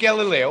 So was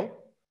Galileo.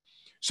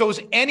 So was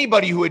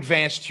anybody who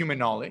advanced human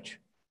knowledge.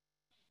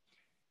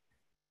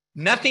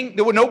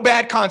 There were no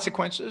bad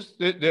consequences.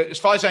 As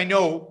far as I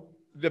know,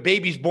 the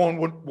babies born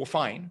were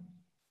fine.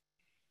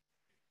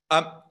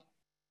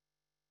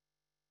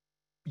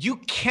 You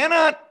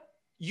cannot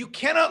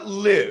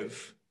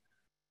live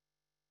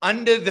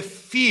under the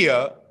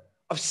fear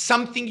of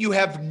something you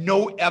have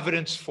no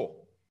evidence for.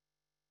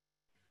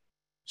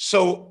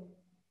 So,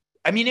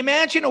 I mean,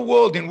 imagine a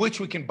world in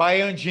which we can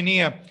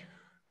bioengineer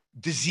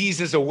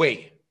diseases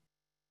away.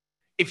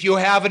 If you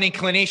have an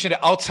inclination to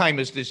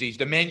Alzheimer's disease,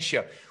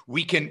 dementia,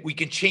 we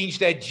can change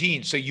that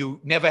gene so you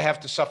never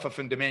have to suffer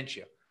from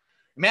dementia.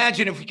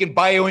 Imagine if we can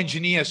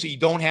bioengineer so you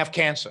don't have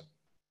cancer.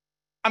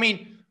 I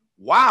mean,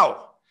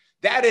 wow,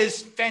 that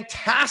is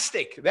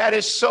fantastic. That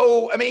is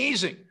so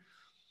amazing.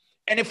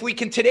 And if we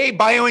can today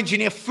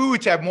bioengineer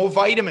food to have more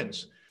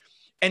vitamins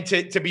and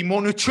to be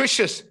more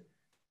nutritious,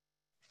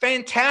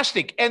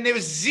 fantastic. And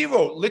there's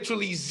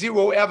literally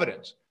zero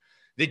evidence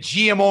that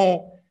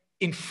GMO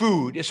in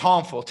food is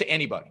harmful to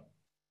anybody.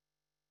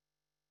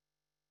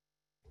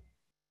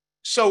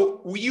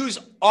 So we use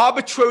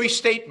arbitrary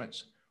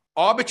statements,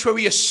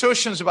 arbitrary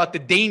assertions about the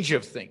danger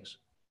of things.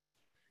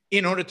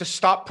 in order to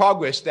stop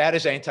progress, that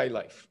is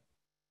anti-life.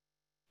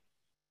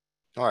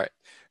 All right.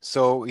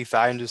 So if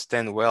I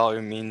understand well,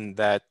 you mean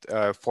that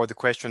for the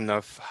question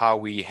of how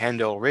we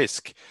handle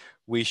risk,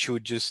 we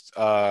should just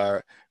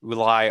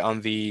rely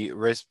on the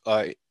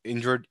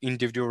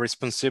individual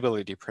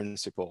responsibility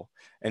principle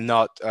and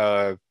not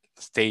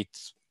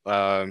state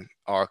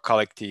or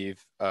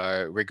collective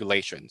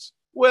regulations.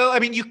 Well, I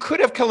mean, you could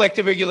have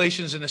collective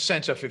regulations in the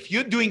sense of if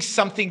you're doing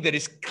something that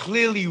is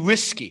clearly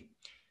risky,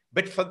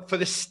 but for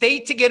the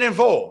state to get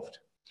involved,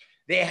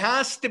 there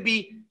has to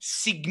be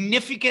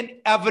significant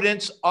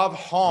evidence of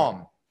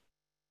harm.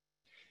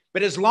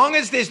 But as long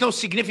as there's no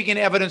significant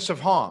evidence of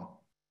harm,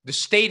 the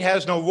state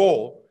has no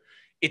role.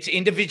 It's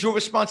individual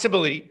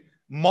responsibility,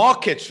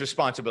 market's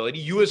responsibility.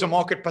 You as a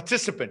market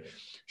participant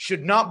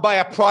should not buy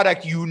a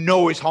product you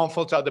know is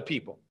harmful to other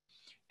people.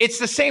 It's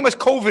the same as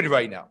COVID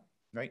right now,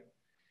 right?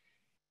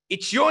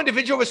 It's your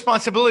individual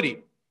responsibility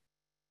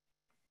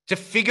to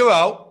figure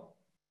out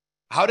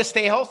how to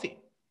stay healthy.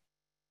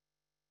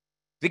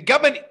 The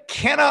government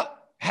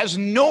has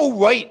no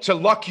right to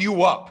lock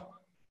you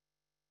up,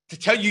 to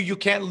tell you you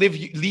can't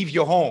leave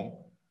your home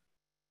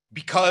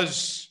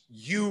because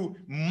you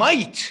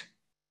might,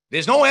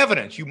 there's no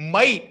evidence, you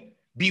might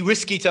be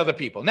risky to other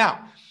people.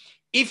 Now,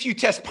 if you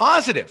test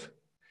positive,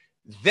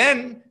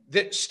 then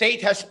the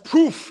state has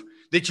proof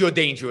that you're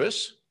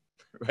dangerous,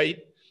 right?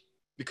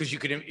 Because you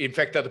could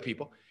infect other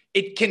people.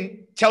 It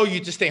can tell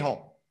you to stay home.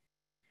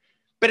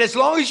 But as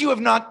long as you have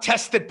not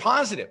tested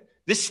positive,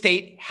 the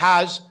state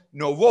has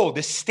no role.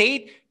 The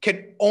state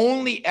can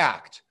only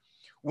act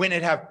when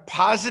it has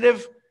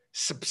positive,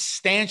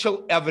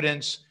 substantial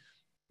evidence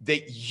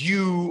that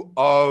you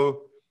are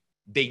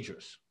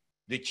dangerous,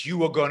 that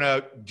you are going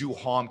to do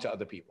harm to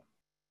other people.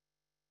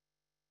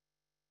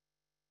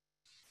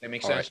 That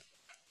makes sense?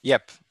 Right.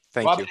 Yep.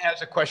 Thank you. Robin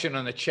has a question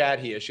on the chat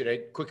here. Should I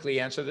quickly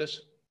answer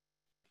this?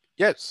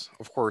 Yes,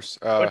 of course.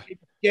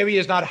 Scary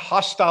is not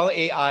hostile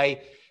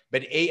AI,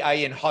 but AI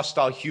in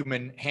hostile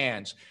human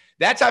hands.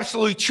 That's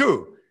absolutely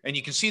true. And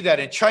you can see that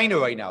in China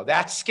right now.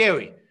 That's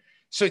scary.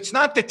 So it's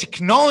not the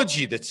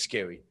technology that's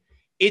scary.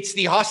 It's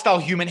the hostile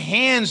human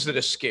hands that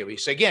are scary.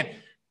 So again,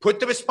 put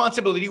the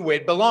responsibility where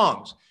it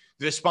belongs.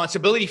 The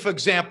responsibility, for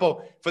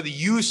example, for the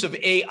use of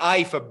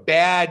AI for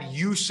bad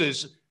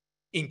uses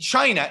in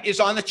China is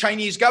on the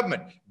Chinese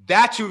government.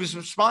 That's who is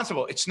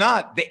responsible. It's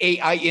not the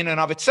AI in and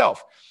of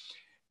itself.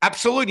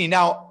 Absolutely.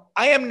 Now,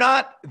 I am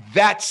not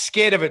that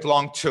scared of it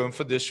long term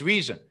for this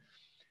reason.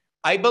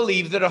 I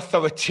believe that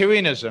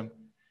authoritarianism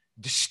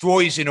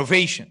destroys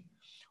innovation.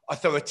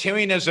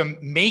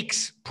 Authoritarianism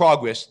makes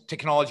progress,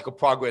 technological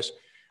progress,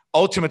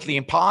 ultimately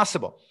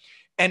impossible.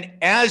 And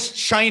as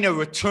China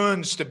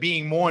returns to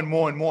being more and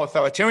more and more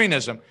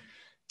authoritarianism,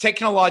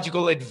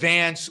 technological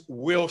advance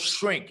will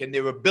shrink and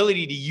their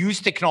ability to use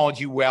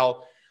technology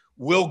well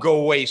will go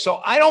away. So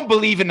I don't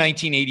believe in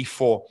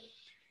 1984,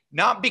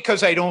 not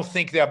because I don't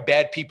think there are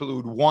bad people who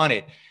would want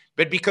it,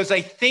 but because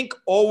I think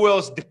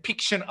Orwell's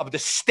depiction of the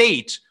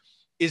state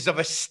is of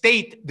a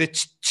state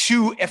that's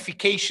too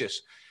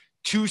efficacious,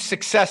 too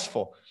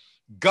successful.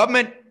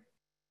 Government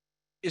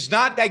is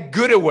not that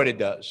good at what it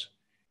does,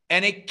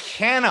 and it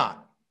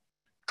cannot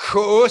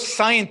coerce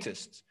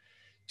scientists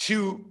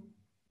to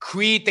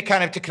create the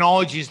kind of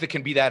technologies that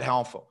can be that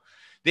harmful.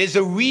 There's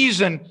a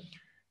reason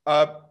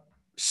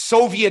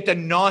Soviet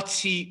and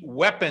Nazi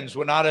weapons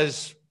were not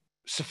as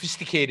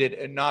sophisticated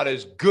and not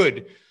as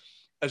good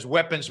as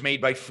weapons made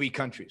by free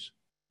countries.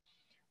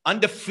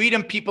 Under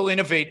freedom, people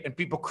innovate and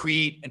people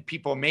create and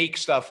people make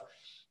stuff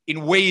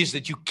in ways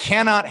that you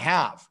cannot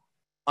have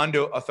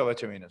under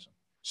authoritarianism.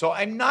 So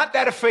I'm not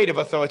that afraid of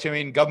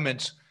authoritarian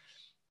governments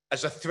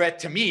as a threat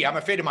to me. I'm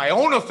afraid of my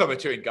own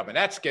authoritarian government.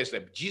 That scares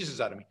the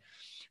Jesus out of me.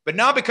 But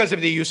not because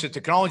of the use of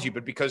technology,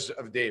 but because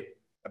of the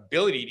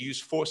ability to use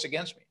force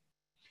against me.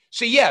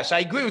 So yes, I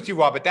agree with you,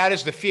 Robert. That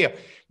is the fear.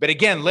 But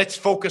again, let's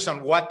focus on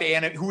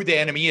who the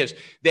enemy is.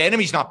 The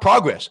enemy is not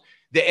progress.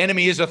 The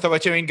enemy is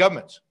authoritarian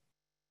governments.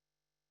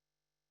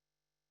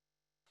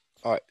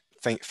 All right.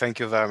 Thank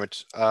you very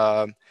much.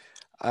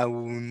 I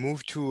will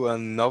move to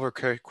another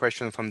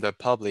question from the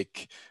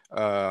public.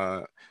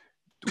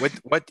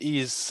 What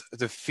is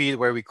the field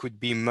where we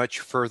could be much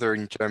further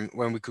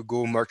when we could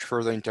go much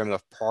further in terms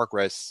of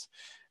progress?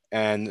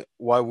 And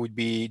what would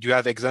be, do you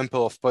have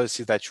example of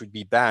policies that should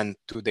be banned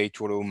today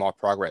to allow more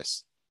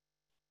progress?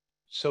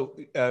 So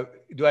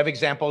do I have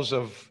examples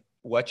of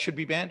what should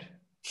be banned?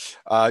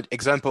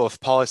 Example of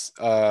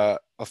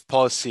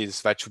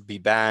policies that should be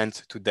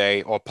banned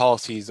today, or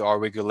policies or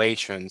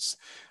regulations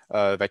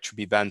that should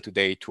be banned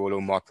today to allow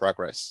more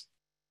progress.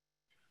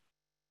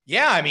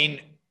 Yeah, I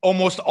mean,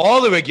 almost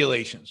all the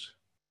regulations.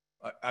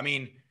 I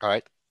mean, all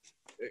right.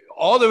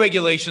 All the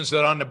regulations that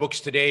are on the books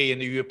today in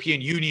the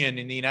European Union,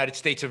 in the United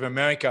States of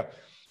America,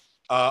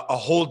 are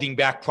holding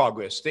back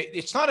progress.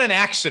 It's not an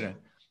accident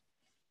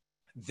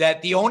that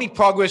the only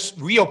progress,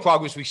 real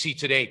progress we see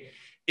today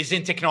is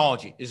in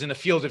technology, is in the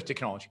field of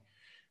technology.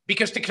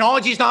 Because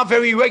technology is not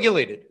very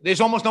regulated. There's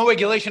almost no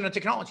regulation on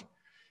technology.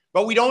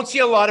 But we don't see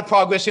a lot of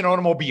progress in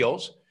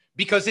automobiles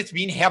because it's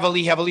been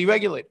heavily, heavily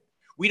regulated.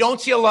 We don't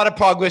see a lot of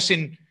progress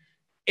in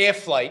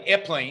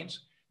airplanes,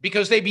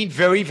 because they've been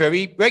very,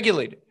 very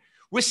regulated.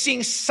 We're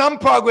seeing some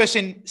progress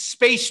in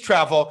space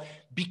travel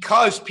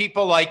because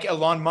people like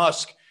Elon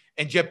Musk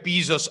and Jeff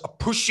Bezos are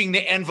pushing the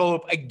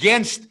envelope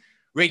against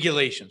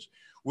regulations.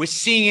 We're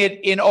seeing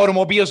it in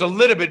automobiles a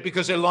little bit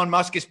because Elon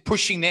Musk is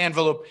pushing the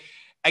envelope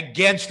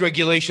against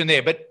regulation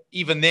there. But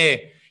even there,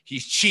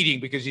 he's cheating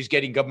because he's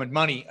getting government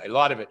money, a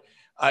lot of it,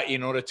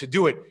 in order to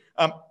do it.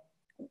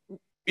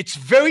 It's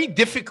very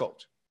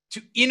difficult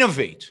to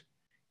innovate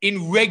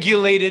in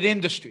regulated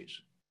industries.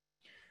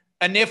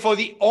 And therefore,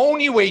 the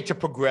only way to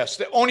progress,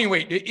 the only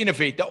way to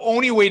innovate, the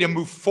only way to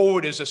move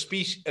forward as a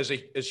species,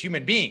 as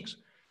human beings,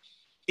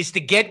 is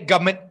to get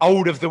government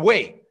out of the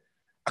way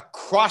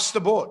across the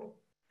board.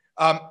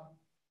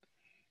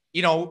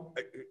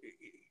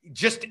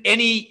 Just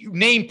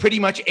name pretty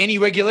much any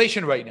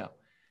regulation right now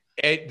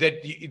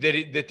that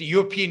the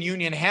European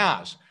Union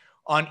has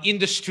on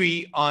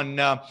industry, on,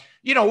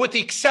 with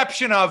the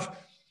exception of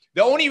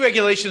the only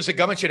regulations the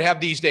government should have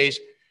these days,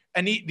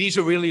 and these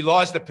are really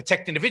laws that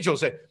protect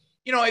individuals, that,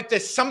 if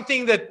there's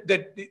something that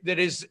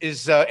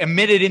is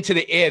emitted into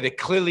the air that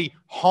clearly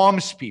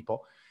harms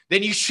people,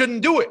 then you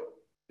shouldn't do it.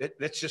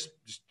 That's just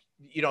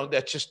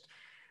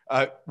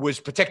was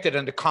protected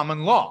under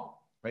common law,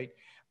 right?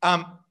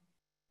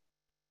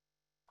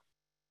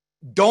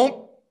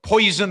 Don't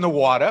poison the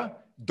water.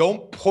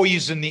 Don't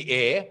poison the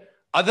air.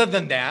 Other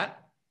than that,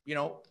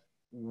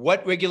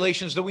 what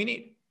regulations do we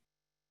need?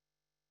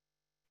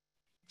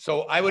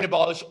 So I would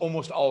abolish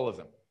almost all of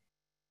them.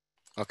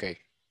 Okay,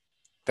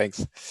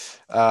 thanks.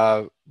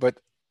 But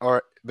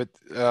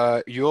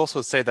you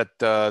also say that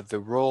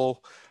the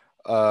role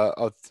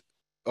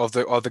of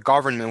the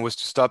government was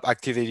to stop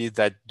activities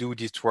that do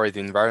destroy the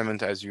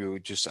environment, as you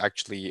just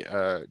actually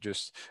No,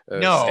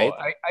 said.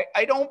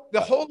 I don't.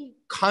 The whole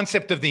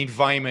concept of the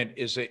environment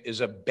is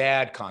a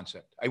bad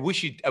concept. I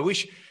wish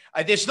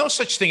there's no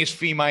such thing as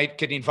free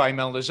market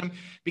environmentalism,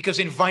 because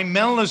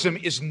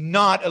environmentalism is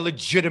not a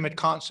legitimate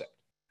concept.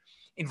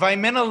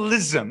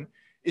 Environmentalism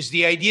is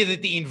the idea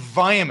that the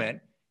environment,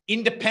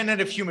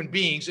 independent of human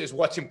beings, is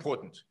what's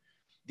important.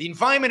 The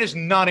environment is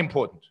not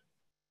important.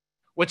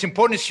 What's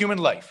important is human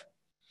life.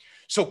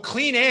 So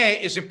clean air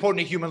is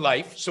important to human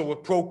life, so we're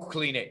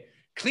pro-clean air.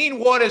 Clean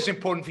water is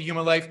important for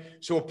human life,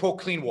 so we're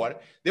pro-clean water.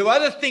 There are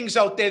other things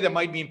out there that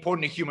might be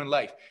important to human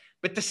life,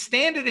 but the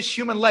standard is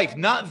human life,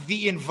 not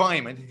the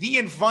environment. The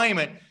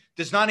environment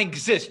does not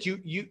exist.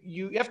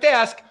 You have to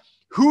ask,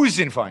 whose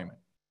environment?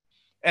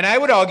 And I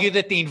would argue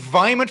that the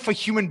environment for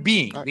human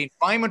being, the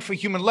environment for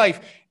human life,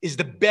 is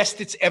the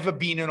best it's ever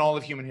been in all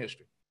of human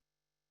history.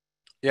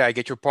 Yeah, I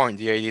get your point.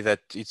 The idea that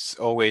it's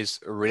always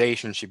a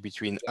relationship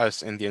between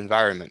us and the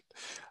environment.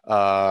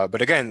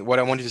 But again, what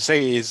I wanted to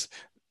say is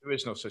there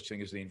is no such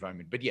thing as the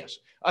environment. But yes,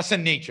 us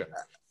and nature.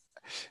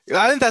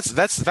 I think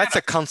that's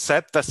a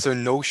concept. That's a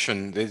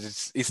notion.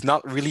 It's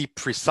not really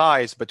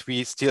precise, but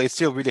it's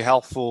still really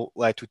helpful,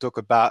 like, to talk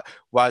about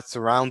what's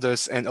around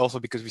us, and also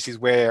because this is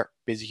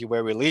basically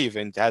where we live,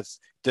 and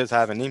does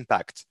have an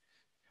impact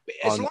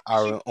on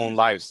our own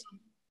lives.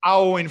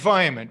 Our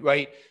environment,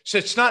 right? So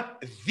it's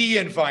not the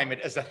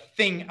environment as a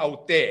thing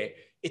out there.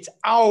 It's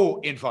our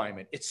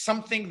environment. It's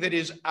something that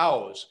is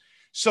ours.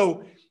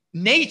 So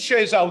nature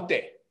is out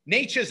there.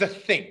 Nature is a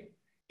thing.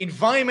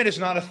 Environment is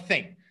not a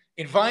thing.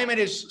 Environment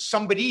is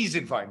somebody's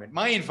environment,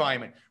 my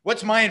environment.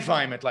 What's my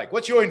environment like?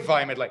 What's your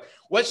environment like?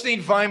 What's the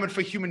environment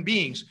for human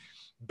beings?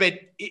 But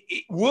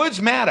words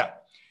matter.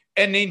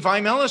 And the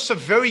environmentalists are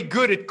very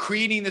good at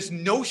creating this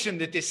notion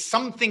that there's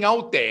something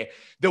out there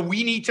that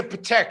we need to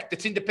protect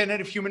that's independent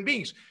of human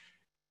beings.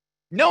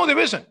 No, there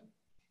isn't.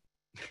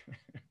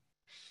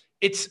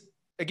 It's,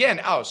 again,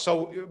 ours.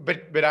 So,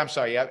 but I'm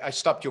sorry, I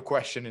stopped your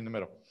question in the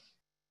middle.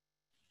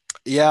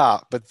 Yeah,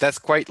 but that's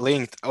quite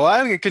linked. Well,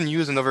 I think I can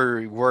use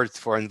another word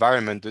for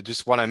environment.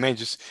 Just what I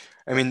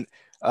mean,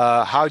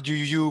 how do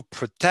you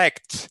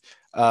protect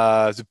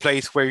the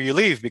place where you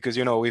live? Because,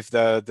 if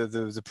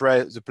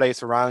the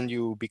place around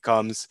you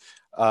becomes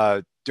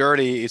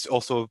dirty, it's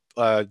also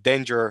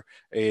danger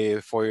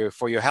for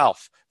your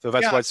health. So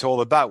that's what it's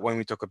all about when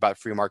we talk about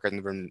free market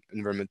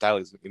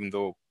environmentalism, even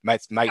though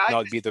it might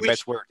not be the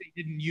best word.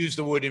 They didn't use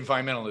the word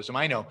environmentalism.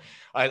 I know.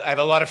 I have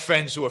a lot of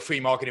friends who are free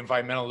market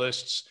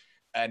environmentalists,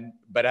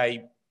 but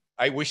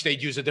I wish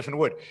they'd use a different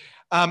word.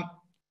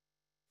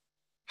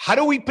 How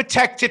do we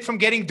protect it from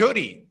getting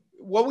dirty?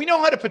 Well, we know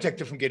how to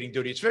protect it from getting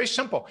dirty. It's very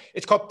simple.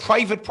 It's called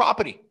private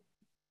property.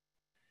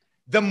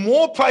 The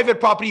more private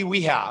property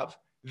we have,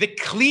 the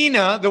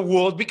cleaner the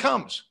world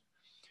becomes.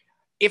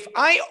 If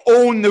I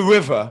own the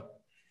river,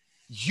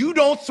 you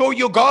don't throw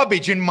your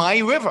garbage in my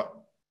river,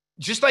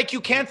 just like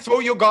you can't throw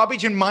your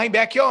garbage in my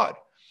backyard.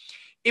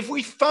 If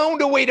we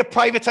found a way to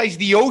privatize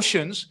the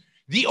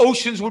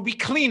oceans would be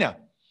cleaner.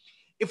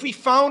 If we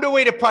found a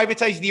way to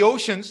privatize the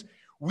oceans,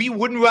 we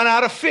wouldn't run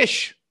out of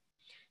fish.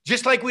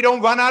 Just like we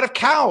don't run out of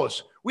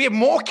cows. We have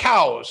more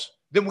cows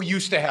than we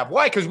used to have.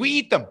 Why? Because we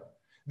eat them.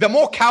 The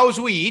more cows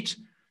we eat,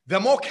 the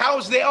more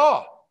cows there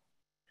are.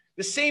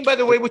 The same, by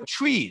the way, with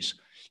trees.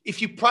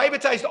 If you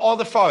privatized all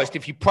the forest,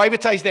 if you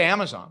privatized the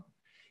Amazon,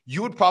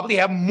 you would probably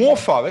have more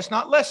forest,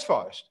 not less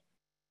forest,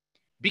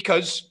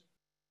 because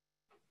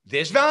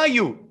there's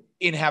value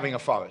in having a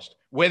forest,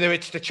 whether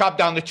it's to chop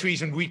down the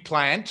trees and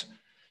replant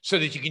so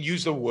that you can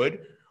use the wood,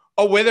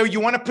 or whether you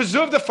want to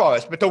preserve the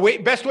forest. But the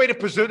best way to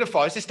preserve the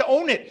forest is to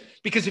own it,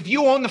 because if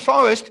you own the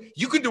forest,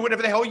 you can do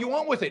whatever the hell you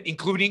want with it,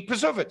 including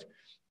preserve it.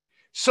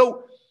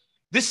 So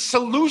this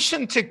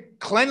solution to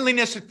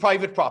cleanliness is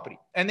private property.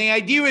 And the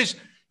idea is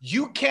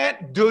you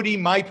can't dirty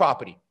my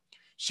property.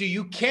 So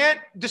you can't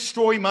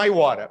destroy my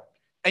water,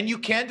 and you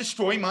can't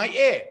destroy my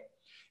air.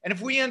 And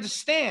if we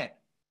understand,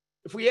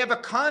 if we have a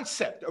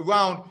concept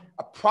around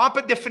a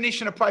proper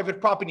definition of private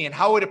property and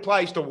how it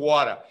applies to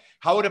water,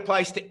 how it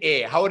applies to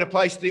air, how it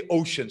applies to the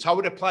oceans, how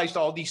it applies to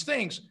all these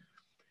things,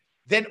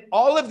 then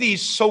all of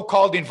these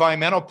so-called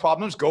environmental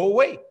problems go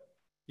away.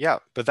 Yeah,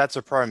 but that's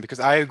a problem, because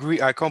I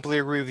completely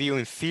agree with you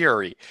in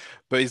theory,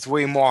 but it's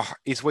way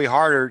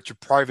harder to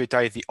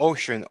privatize the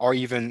ocean or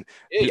even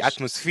the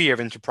atmosphere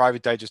than to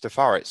privatize just the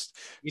forest.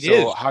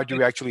 So how do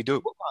we actually do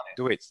it?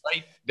 Right?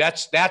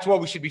 That's what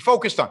we should be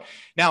focused on.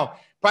 Now,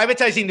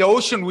 privatizing the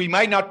ocean, we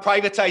might not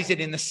privatize it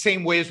in the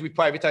same way as we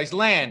privatize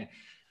land.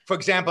 For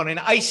example, in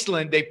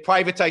Iceland, they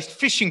privatized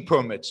fishing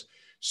permits.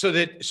 So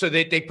that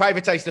they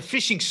privatized the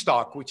fishing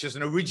stock, which is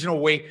an original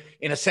way,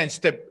 in a sense,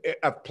 to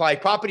apply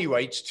property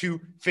rights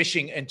to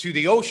fishing and to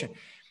the ocean.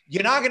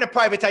 You're not going to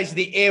privatize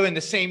the air in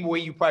the same way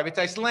you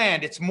privatize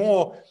land. It's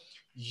more,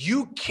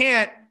 you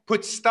can't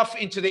put stuff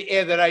into the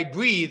air that I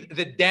breathe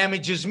that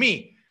damages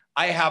me.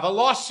 I have a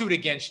lawsuit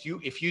against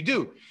you if you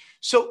do.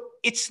 So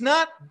it's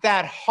not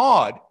that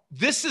hard.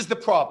 This is the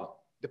problem.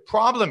 The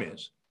problem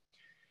is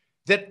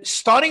that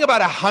starting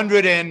about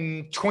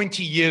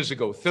 120 years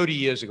ago, 30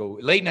 years ago,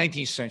 late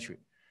 19th century,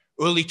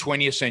 early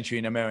 20th century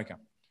in America,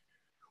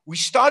 we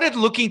started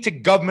looking to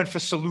government for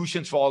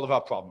solutions for all of our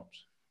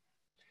problems.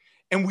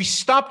 And we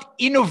stopped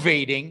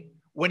innovating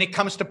when it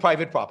comes to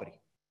private property.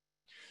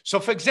 So,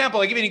 for example,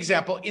 I'll give you an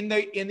example. In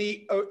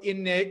the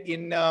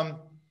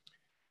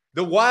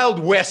Wild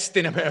West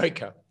in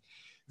America,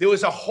 there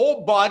was a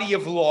whole body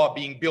of law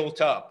being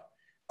built up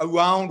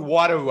around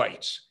water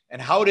rights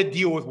and how to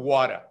deal with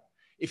water.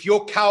 If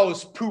your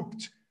cows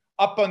pooped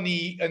up on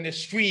the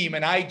stream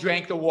and I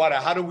drank the water,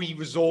 how do we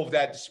resolve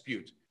that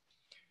dispute?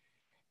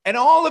 And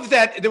all of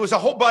that, there was a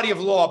whole body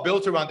of law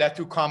built around that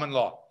through common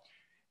law.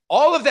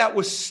 All of that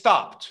was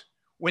stopped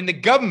when the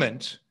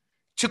government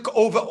took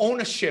over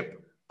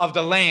ownership of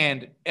the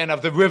land and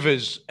of the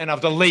rivers and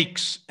of the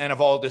lakes and of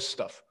all this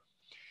stuff.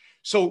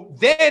 So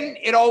then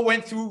it all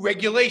went through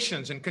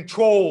regulations and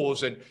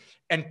controls and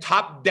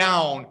top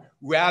down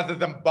rather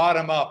than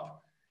bottom up,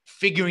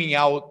 figuring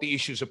out the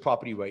issues of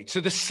property rights.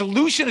 So the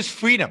solution is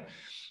freedom.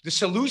 The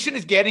solution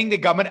is getting the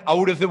government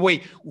out of the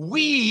way.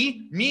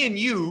 We, me and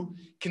you,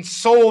 can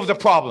solve the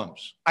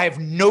problems. I have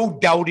no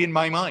doubt in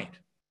my mind.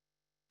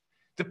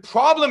 The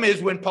problem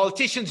is when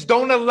politicians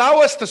don't allow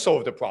us to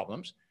solve the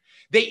problems,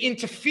 they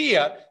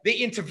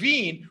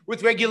intervene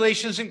with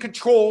regulations and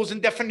controls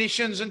and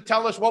definitions and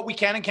tell us what we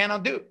can and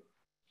cannot do.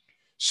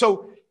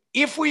 So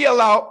if we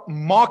allow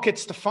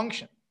markets to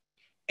function,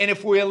 and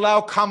if we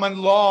allow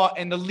common law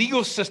and the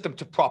legal system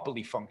to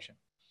properly function,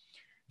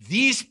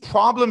 these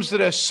problems that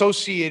are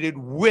associated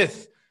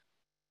with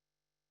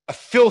a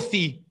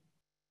filthy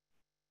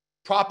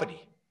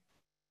property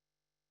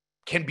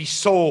can be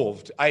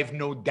solved. I have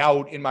no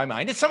doubt in my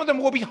mind. And some of them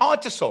will be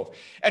hard to solve.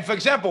 And for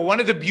example, one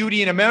of the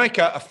beauty in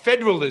America of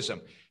federalism,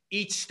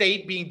 each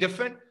state being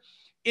different,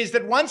 is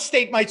that one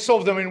state might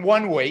solve them in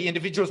one way.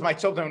 Individuals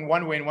might solve them in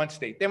one way in one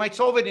state. They might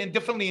solve it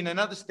differently in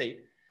another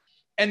state.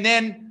 And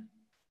then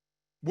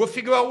we'll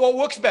figure out what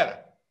works better.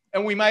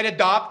 And we might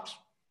adopt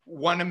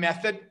one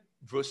method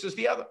versus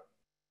the other.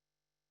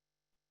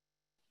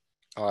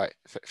 All right.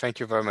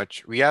 Thank you very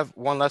much. We have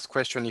one last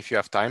question if you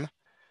have time.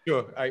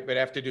 Sure, but I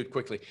have to do it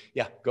quickly.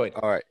 Yeah, go ahead.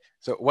 All right.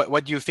 So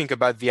what do you think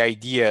about the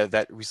idea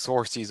that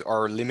resources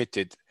are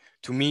limited?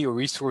 To me, a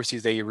resource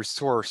is a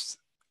resource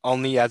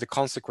only as a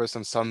consequence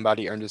of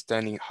somebody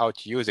understanding how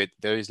to use it.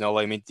 There is no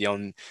limit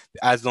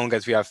as long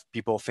as we have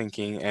people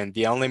thinking, and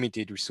the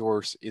unlimited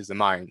resource is the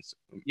mind.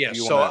 Yeah,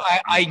 so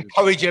I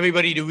encourage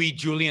everybody to read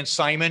Julian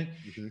Simon.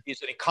 Mm-hmm.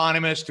 He's an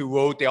economist who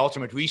wrote The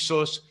Ultimate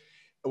Resource,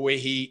 where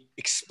he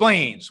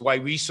explains why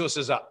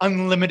resources are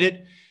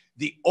unlimited.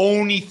 The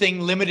only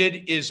thing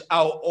limited is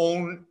our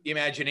own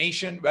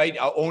imagination, right?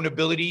 Our own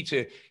ability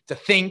to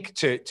think,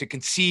 to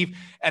conceive.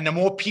 And the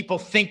more people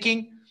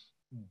thinking,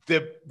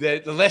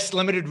 the less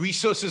limited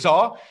resources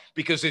are,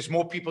 because there's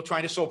more people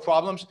trying to solve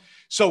problems.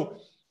 So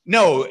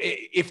no,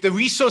 if the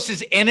resource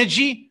is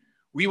energy,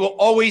 we will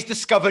always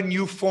discover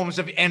new forms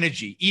of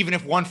energy. Even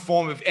if one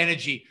form of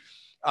energy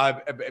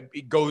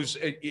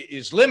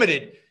is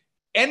limited,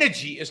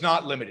 energy is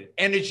not limited.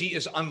 Energy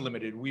is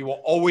unlimited. We will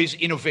always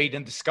innovate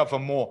and discover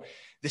more.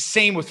 The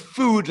same with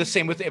food, the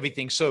same with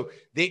everything. So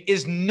there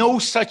is no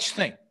such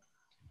thing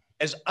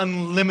as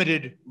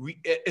limited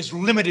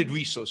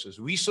resources.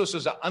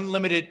 Resources are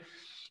unlimited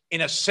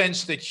in a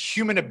sense that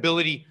human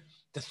ability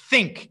To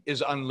think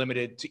is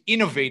unlimited, to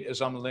innovate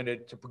is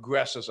unlimited, to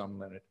progress is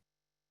unlimited.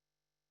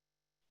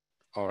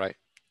 All right.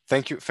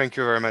 Thank you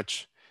very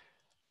much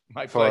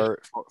My pleasure.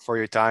 for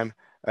your time.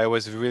 It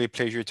was really a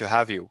pleasure to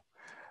have you.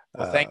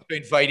 Well, thanks for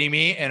inviting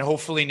me, and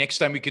hopefully next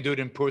time we could do it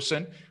in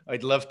person.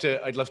 I'd love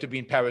to be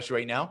in Paris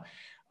right now,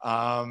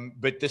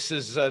 but this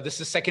is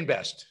second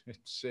best.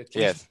 It's at least.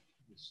 Yes.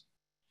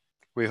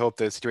 We hope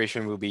the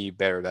situation will be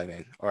better by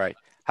then. All right.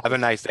 Have a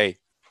nice day.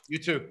 You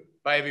too.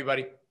 Bye,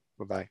 everybody.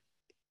 Bye-bye.